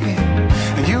feel.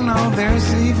 And you know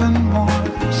there's even more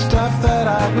stuff that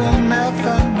I will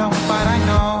never know. But I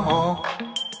know,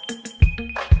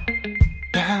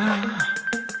 yeah,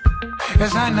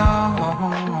 yes I know.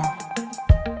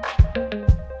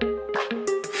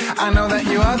 I know that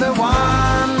you are the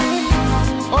one.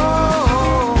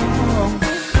 Oh,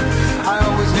 I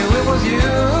always knew it was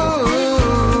you.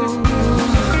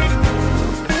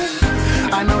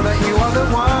 I know that you are the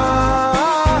one.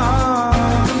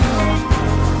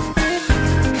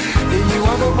 Yeah, you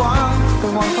are the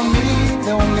one for me,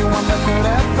 the only one that could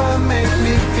ever make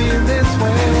me feel this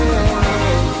way.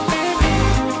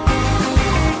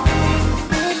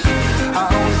 I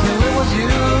always knew it was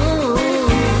you.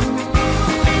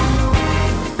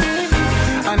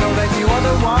 I know that you are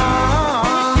the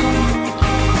one.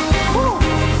 Woo.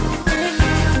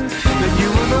 That you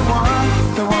were the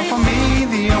one for me,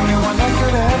 the only one that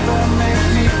could ever make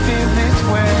me feel this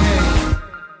way.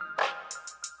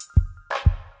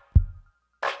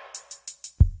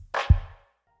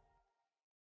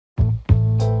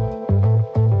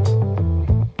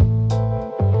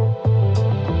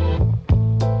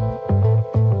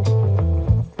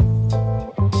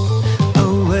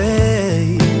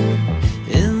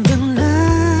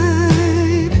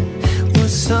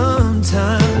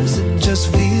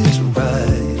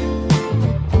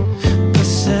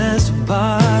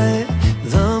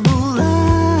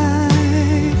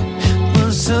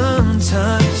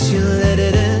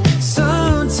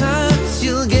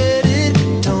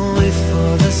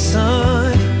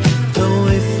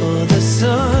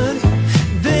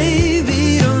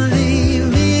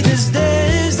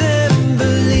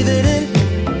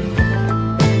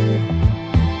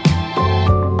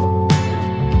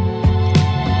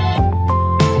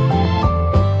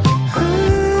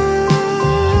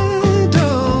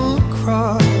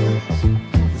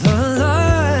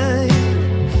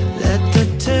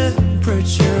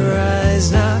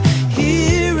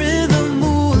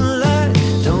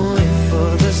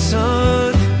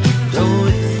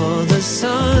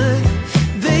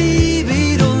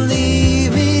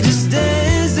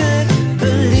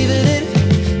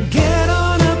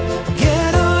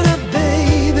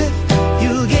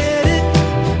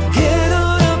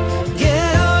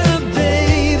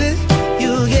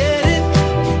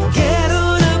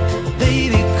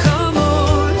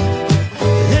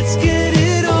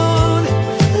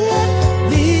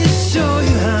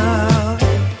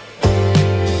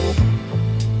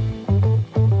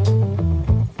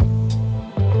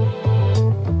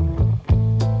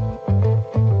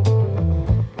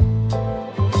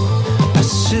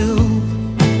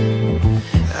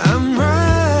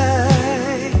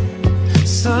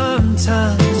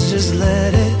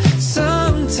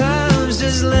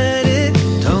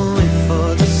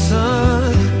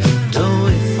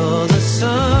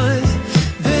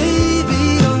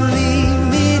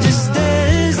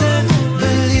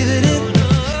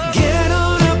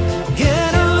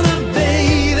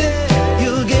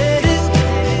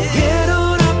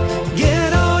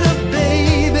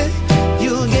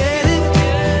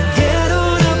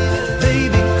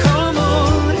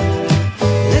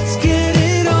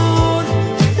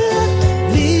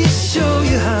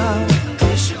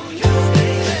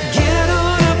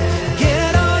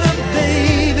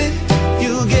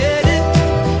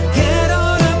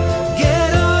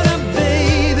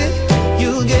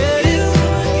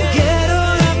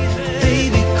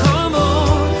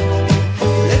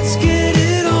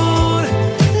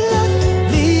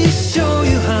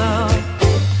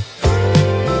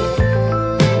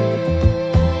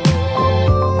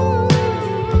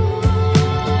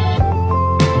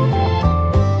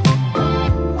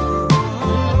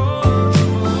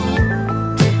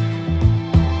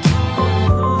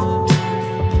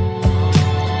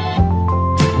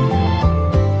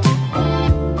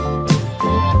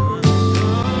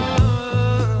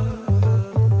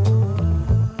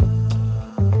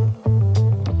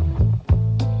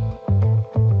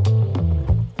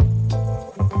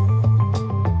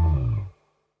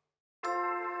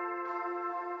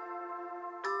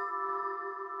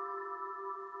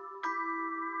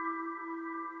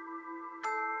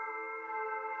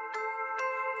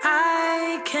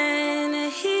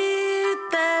 can hear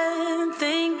them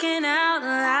thinking out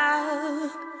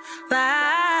loud,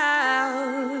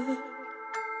 loud.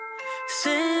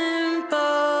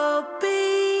 Simple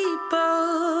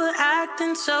people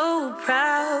acting so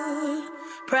proud,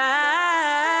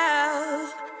 proud.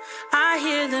 I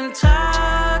hear them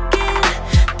talking,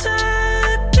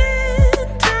 talking,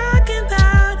 talking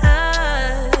about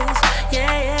us.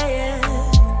 Yeah, yeah, yeah.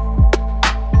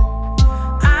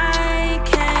 I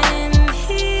can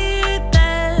hear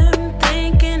them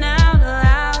thinking out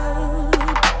loud.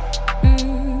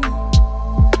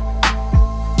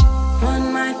 One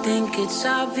might think it's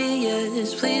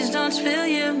obvious. Please don't spill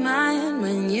your mind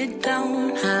when you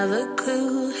don't have a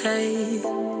clue. Hey.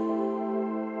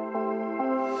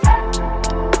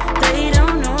 They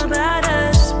don't know about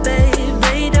us, babe.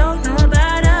 They don't know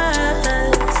about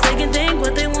us. They can think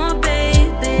what they want,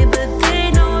 baby, but they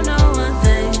don't know a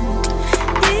thing.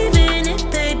 Even if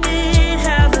they did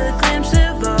have a glimpse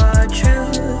of our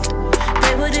truth,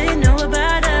 they wouldn't know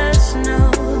about us, no.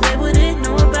 They wouldn't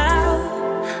know about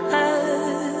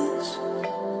us.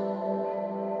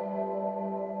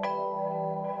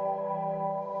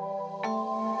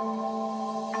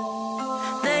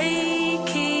 They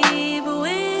keep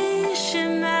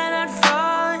wishing that I'd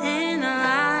fall in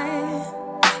line,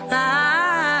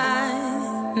 line.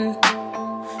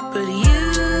 But you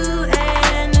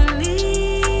and me,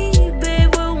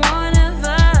 babe, we're one of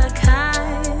a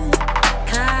kind,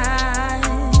 kind.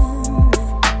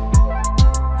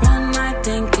 One might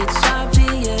think it's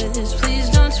obvious. Please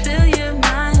don't spill your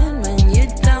mind when you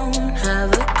don't have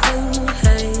a clue.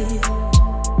 Hey.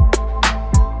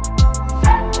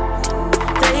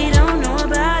 They don't know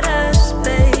about us,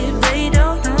 babe. They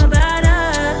don't know about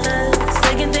us.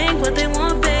 They can think what they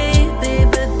want, baby,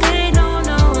 but they don't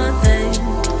know a thing.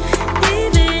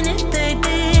 Even if they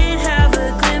did have a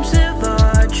glimpse of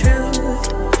our truth,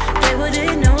 they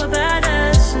wouldn't know about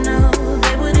us, no.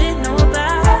 They wouldn't know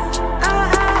about us,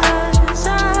 us,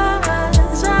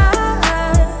 us, us.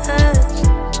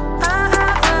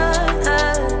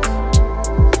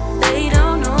 They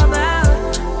don't know about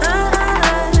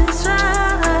us,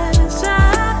 us, us.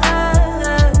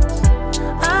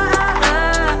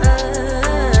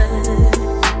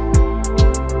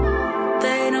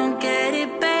 They don't get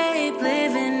it, babe,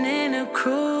 living in a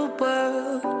cruel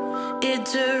world.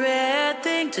 It's a rare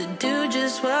thing to do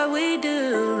just what we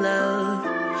do, love.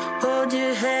 Hold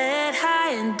your head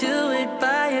high and do it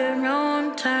by your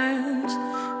own terms.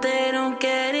 They don't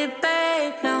get it,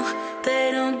 babe, no,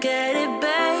 they don't get it,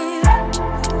 babe.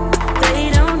 They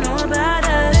don't know about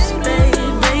us, babe.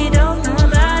 They don't know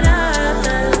about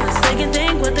us. They can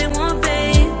think what they want,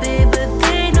 baby, but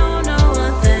they don't know a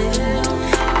thing.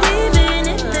 Even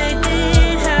if they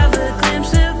did have a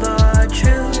glimpse of our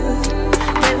truth,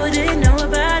 they wouldn't know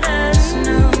about us,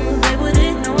 no. They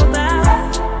wouldn't know about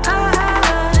us,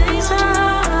 us, us.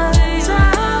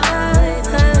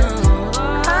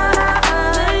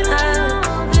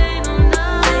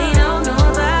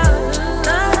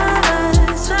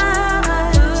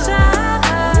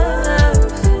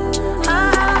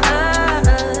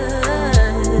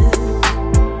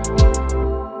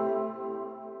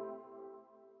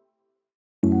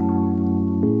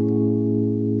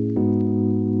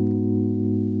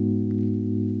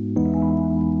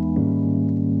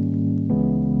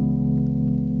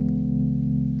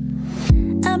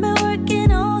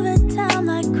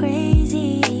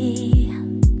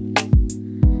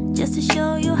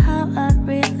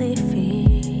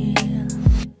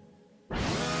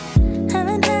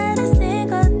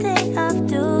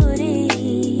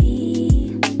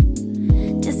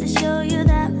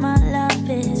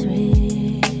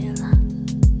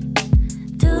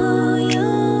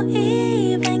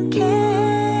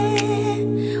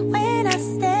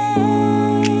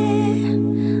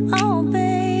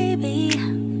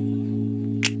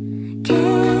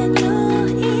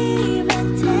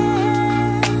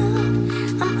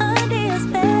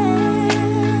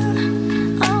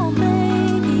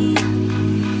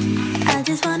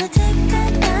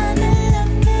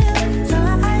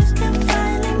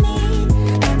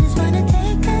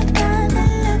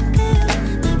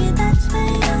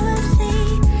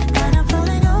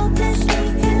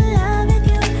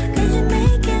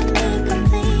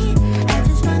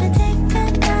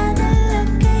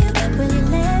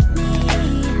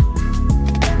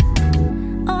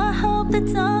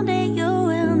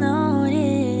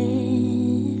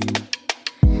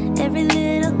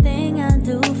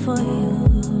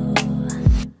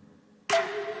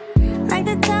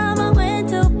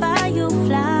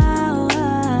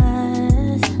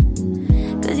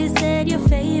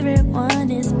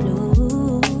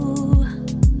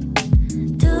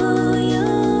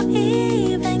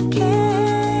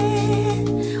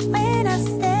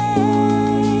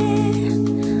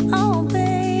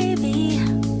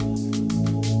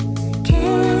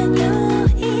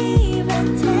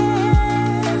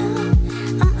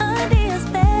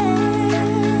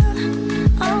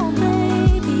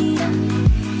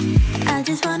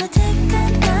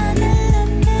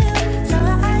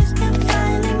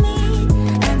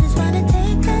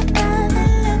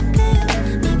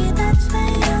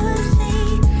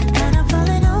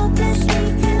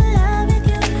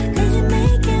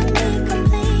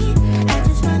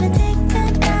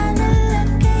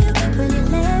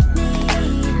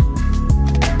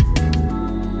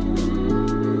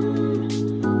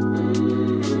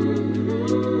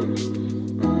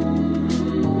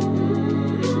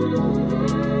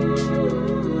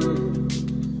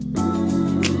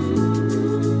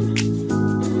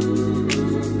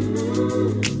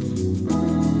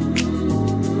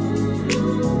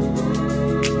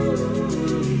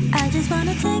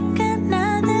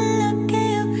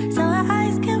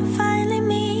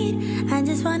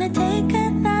 wanna take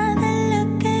another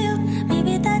look at you.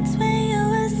 Maybe that's when you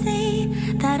will see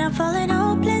that I'm falling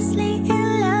hopelessly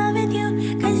in love with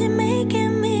you. Cause you're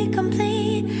making me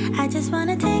complete. I just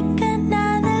wanna take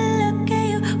another look at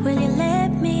you. Will you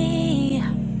let me?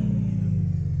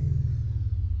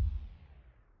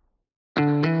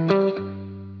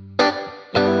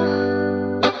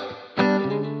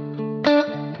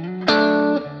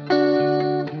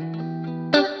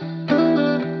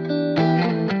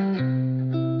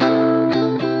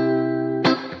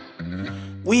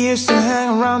 We used to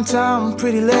hang around town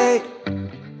pretty late.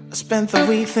 I spent the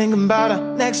week thinking about our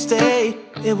next day.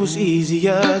 It was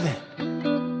easier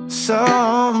then,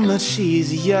 so much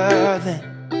easier then.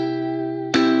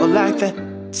 Or like that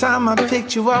time I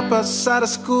picked you up outside of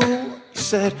school. You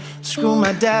said, screw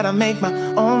my dad, I make my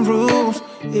own rules.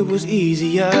 It was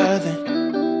easier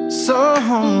then, so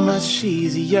much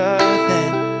easier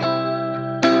then.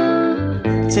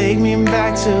 Take me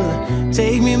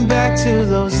back to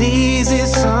those easy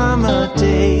summer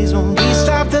days when we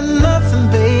stopped at nothing,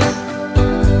 babe.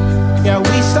 Yeah,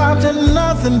 we stopped at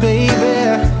nothing, baby.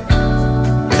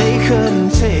 They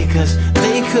couldn't take us,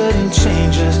 they couldn't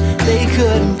change us, they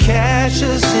couldn't catch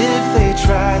us if they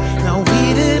tried. No,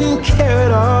 we didn't care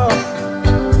at all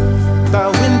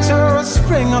about winter or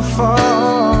spring or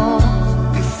fall.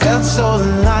 We felt so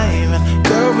alive, and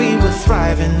girl, we were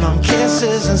thriving on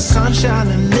kisses and sunshine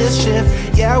and mischief.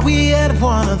 Yeah, we had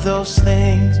one of those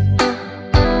things.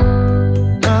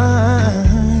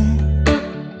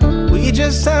 We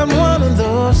just had one of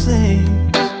those things.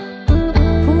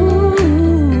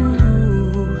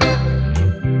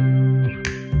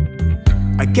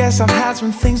 I guess I've had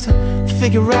some things to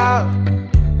figure out,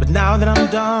 but now that I'm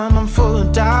done, I'm full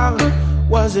of doubt.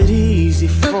 Was it easy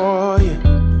for you?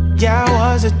 Yeah,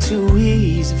 was it too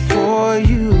easy for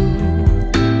you?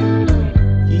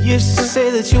 You used to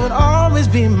say that you would always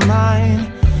be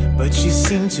mine, but you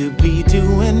seem to be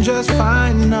doing just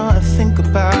fine. Now I think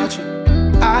about you,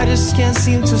 I just can't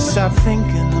seem to stop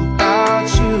thinking about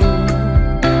you.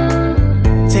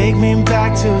 Take me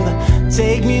back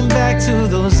to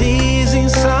those easy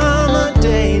summer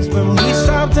days when we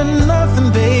stopped at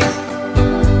nothing, babe.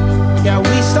 Yeah,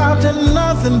 we stopped at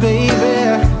nothing,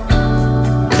 baby.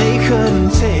 They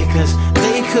couldn't take us,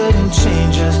 they couldn't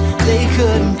change us, they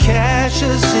couldn't catch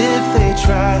us if they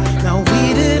tried. Now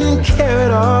we didn't care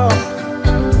at all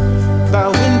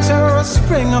about winter or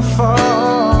spring or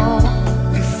fall.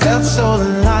 We felt so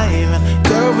alive, and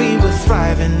girl, we were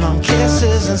thriving on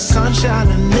kisses and sunshine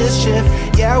and mischief.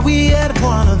 Yeah, we had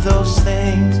one of those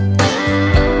things.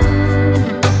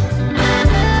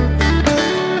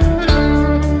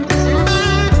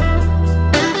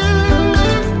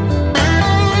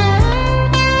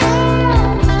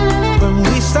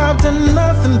 Stopped at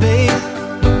nothing, babe.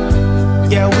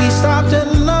 Yeah, we stopped at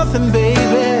nothing, baby.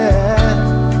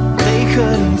 They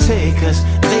couldn't take us,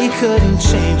 they couldn't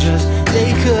change us,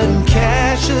 they couldn't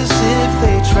catch us if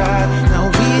they tried. Now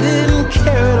we didn't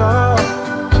care at all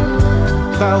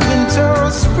about winter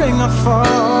or spring or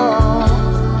fall.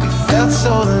 We felt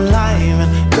so alive,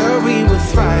 and girl, we were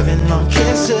thriving on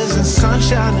kisses and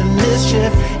sunshine and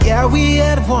mischief. Yeah, we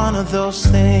had one of those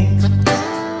things.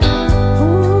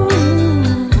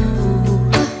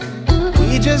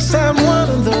 Just had one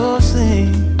of those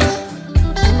things.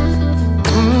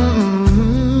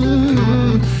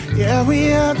 Yeah, we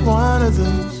had one of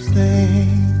those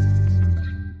things.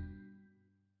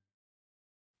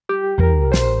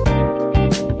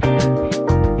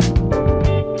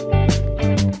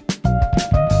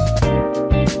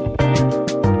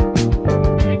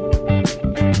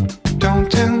 Don't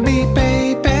tell me,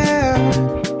 baby,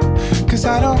 'cause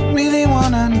I don't really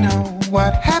wanna know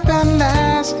what happened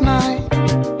last night.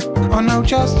 Oh no,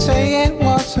 just say it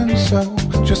wasn't so.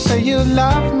 Just say you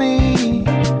love me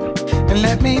and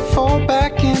let me fall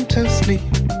back into sleep.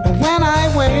 And when I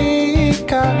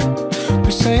wake up,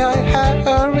 you say I had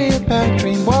a real bad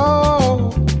dream.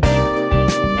 Whoa,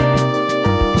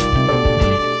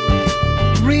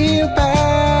 real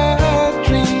bad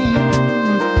dream.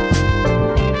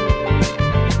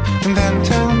 And then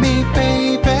tell me,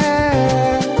 baby,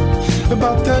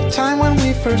 about the time when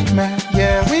we first met.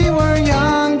 Yeah, we were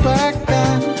young back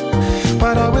then,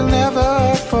 but I will never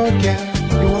forget.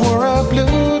 You wore a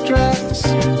blue dress,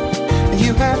 and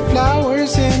you had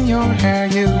flowers in your hair.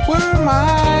 You were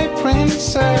my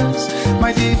princess,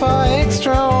 my diva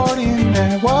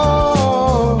extraordinaire.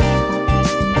 Whoa,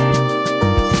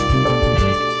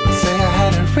 say I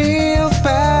had a real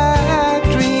bad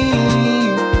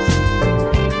dream.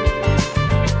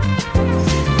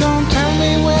 Don't tell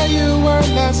me where you were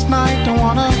last night. Don't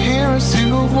wanna hear a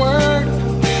single word.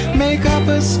 Make up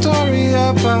a story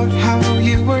about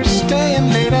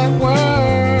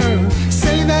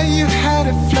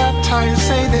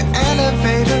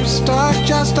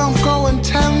just don't go and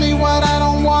tell me what I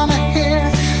don't wanna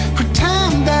hear.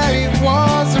 Pretend that it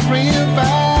was a real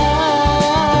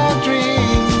bad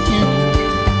dream.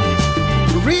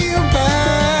 A real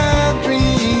bad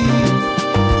dream.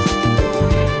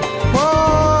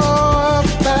 Oh, a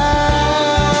bad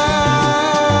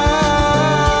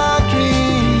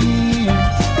dream.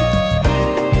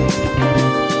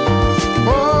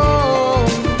 Oh,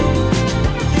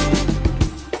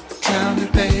 tell me,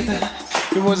 baby,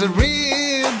 it was a real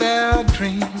bad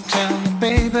dream. Tell me,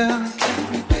 baby,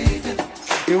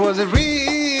 it was a real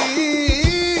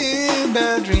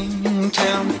bad dream.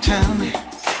 Tell me,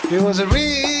 it was a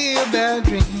real bad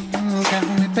dream. Tell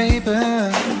me, baby,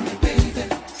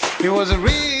 it was a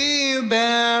real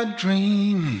bad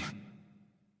dream.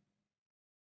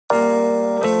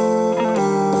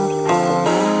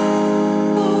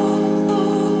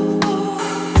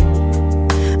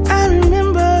 I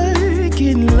remember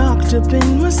getting locked up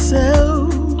in myself.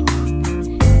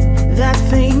 That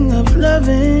thing of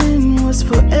loving was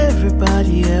for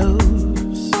everybody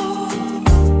else.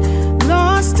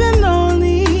 Lost and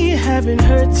lonely, have been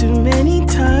hurt too many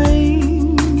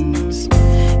times.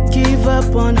 Gave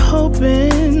up on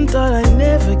hoping, thought I'd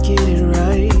never get it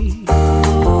right.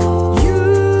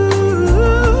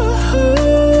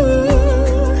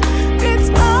 It's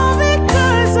all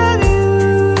because of you.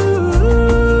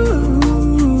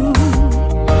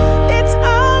 It's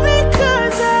all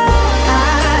because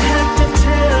I have to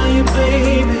tell you,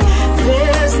 baby,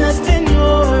 there's nothing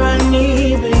more I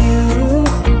need but you.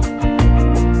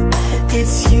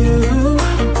 It's you.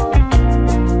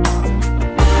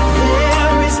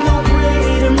 There is no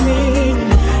greater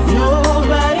meaning.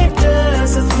 Nobody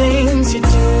does the things you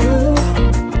do.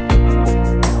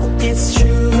 It's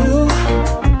true.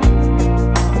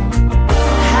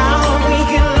 How we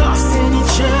get lost in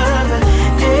each other.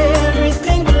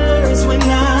 Everything blurs when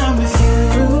I'm with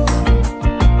you.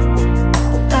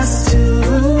 Us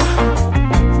two.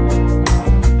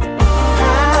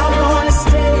 I wanna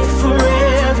stay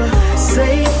forever,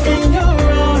 safe in your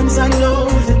arms. I know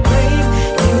that, babe,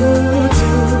 you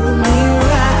do me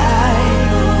right.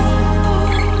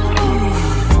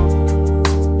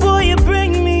 Boy, you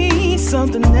bring me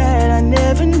something that I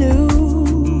never knew.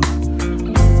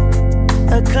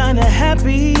 A kind of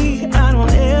happy I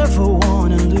don't ever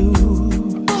wanna lose.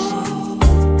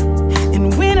 And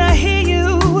when I hear you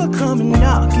coming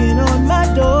knocking on my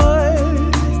door,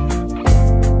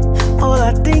 all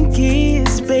I think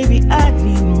is, baby, I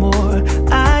need more.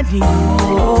 I need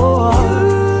more.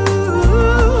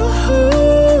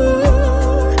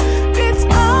 It's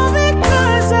all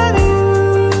because of you.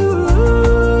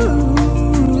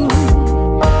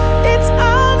 It's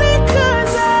all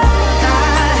because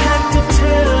I have to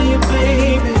tell you,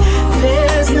 baby,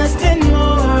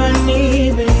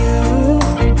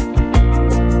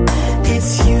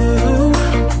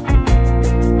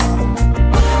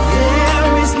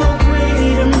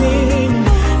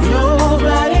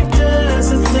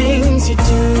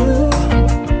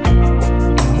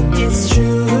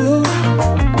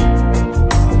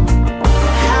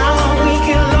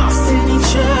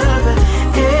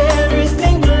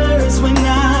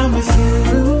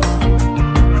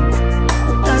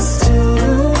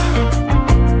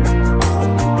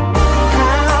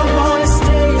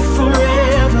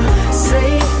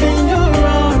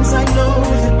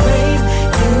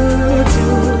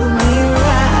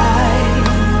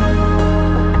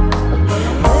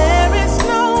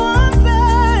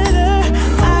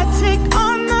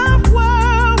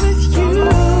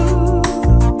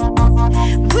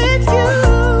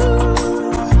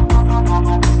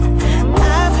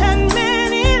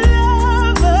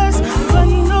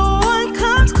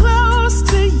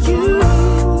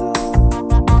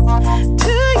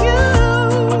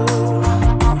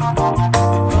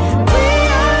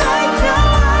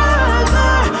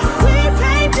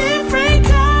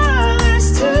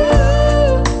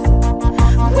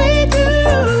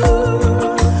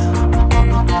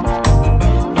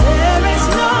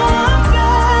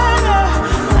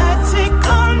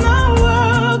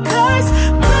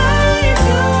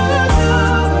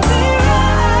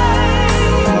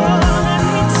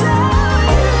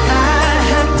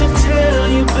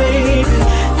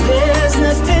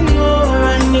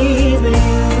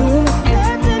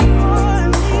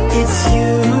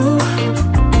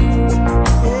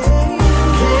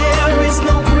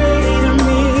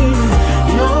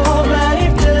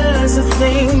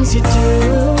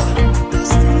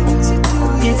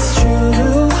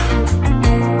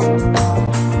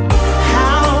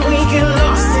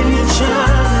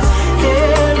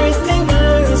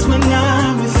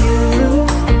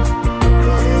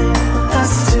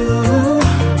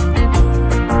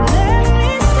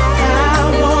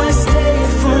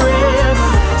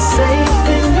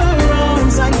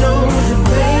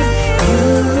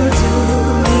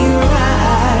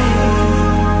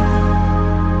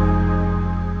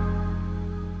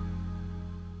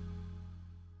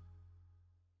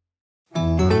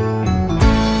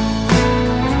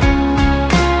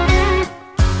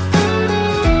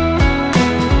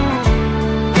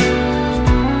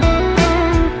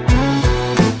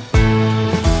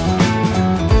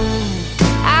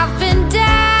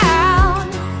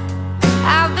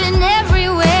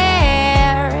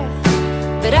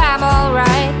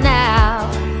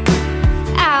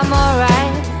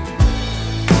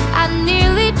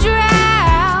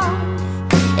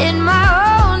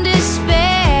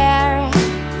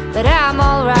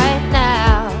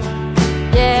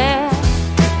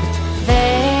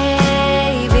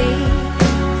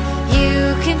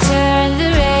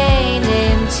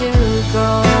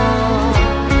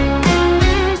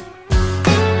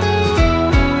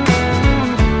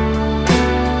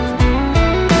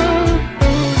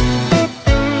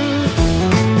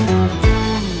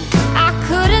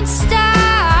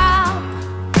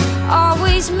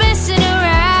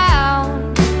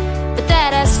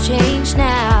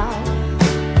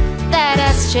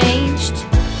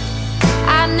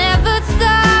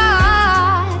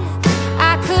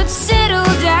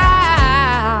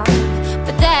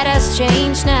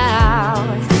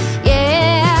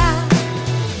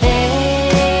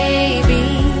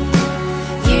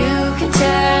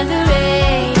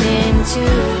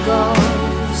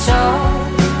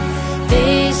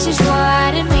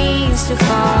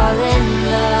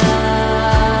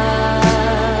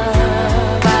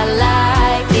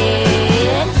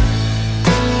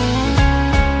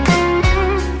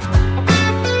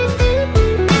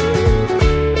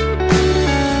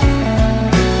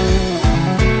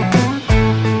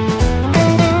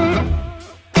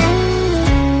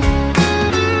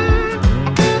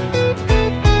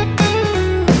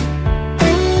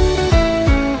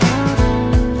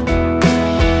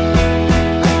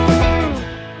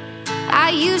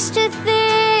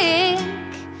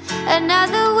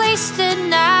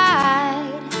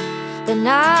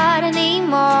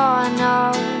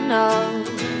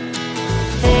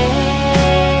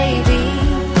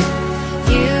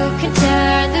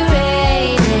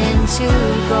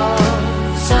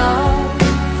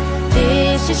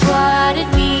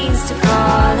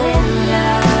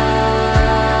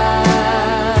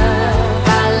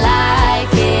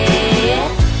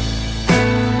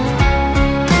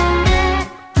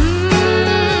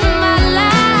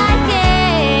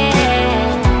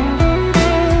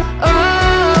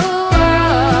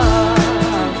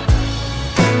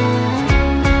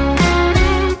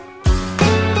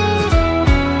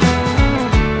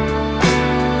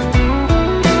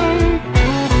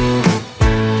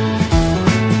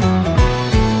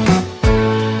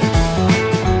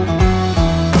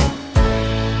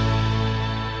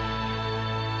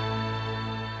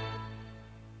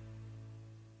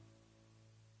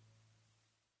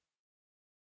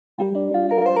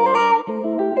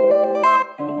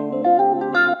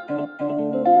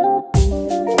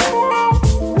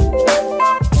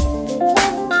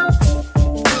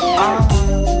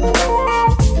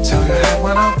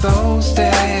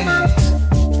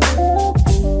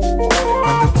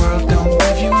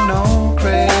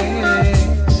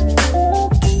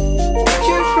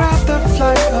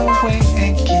 way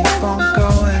and keep on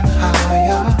going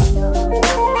higher,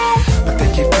 but they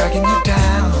keep dragging you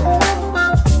down.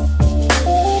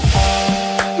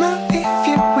 Now if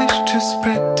you wish to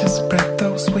spread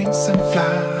those wings and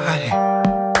fly,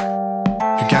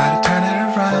 you gotta turn it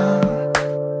around.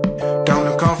 Don't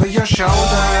look over your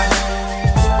shoulder,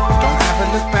 don't ever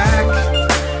look back.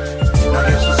 No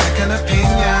use for second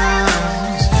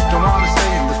opinions, don't wanna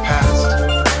stay in the past.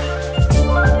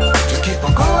 Just keep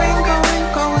on going, going,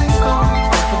 going, going,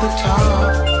 go for the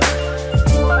top.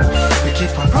 You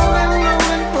keep on rolling,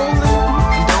 rolling, rolling,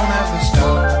 and don't ever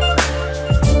stop.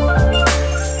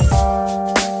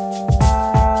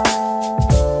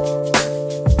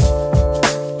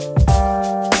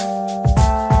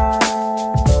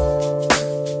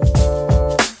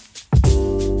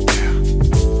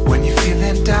 When you're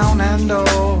feeling down and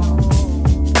low,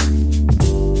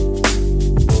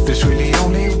 there's really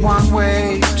only one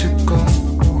way to go.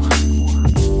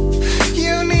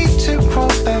 You need to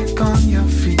crawl back on your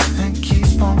feet and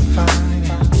keep on fighting,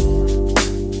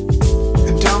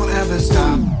 and don't ever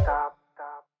stop.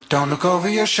 Don't look over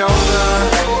your shoulder,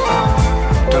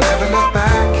 don't ever look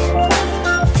back.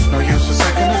 No use for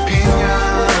second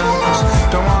opinions,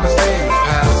 don't wanna stay in the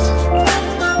past.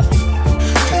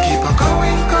 Just keep on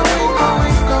going, going,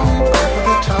 going, going, go for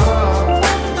the top.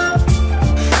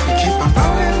 You keep on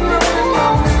rolling, rolling,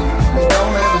 rolling, and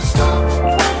don't ever stop.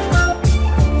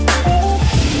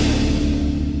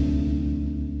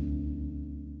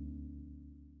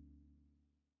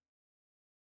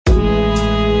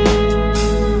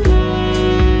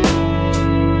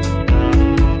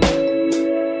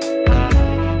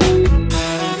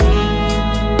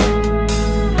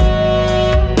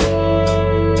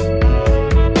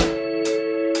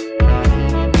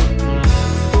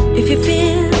 If you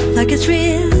feel like it's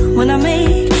real when I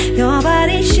make your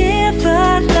body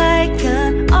shiver like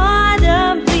an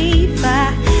autumn leaf,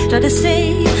 I try to stay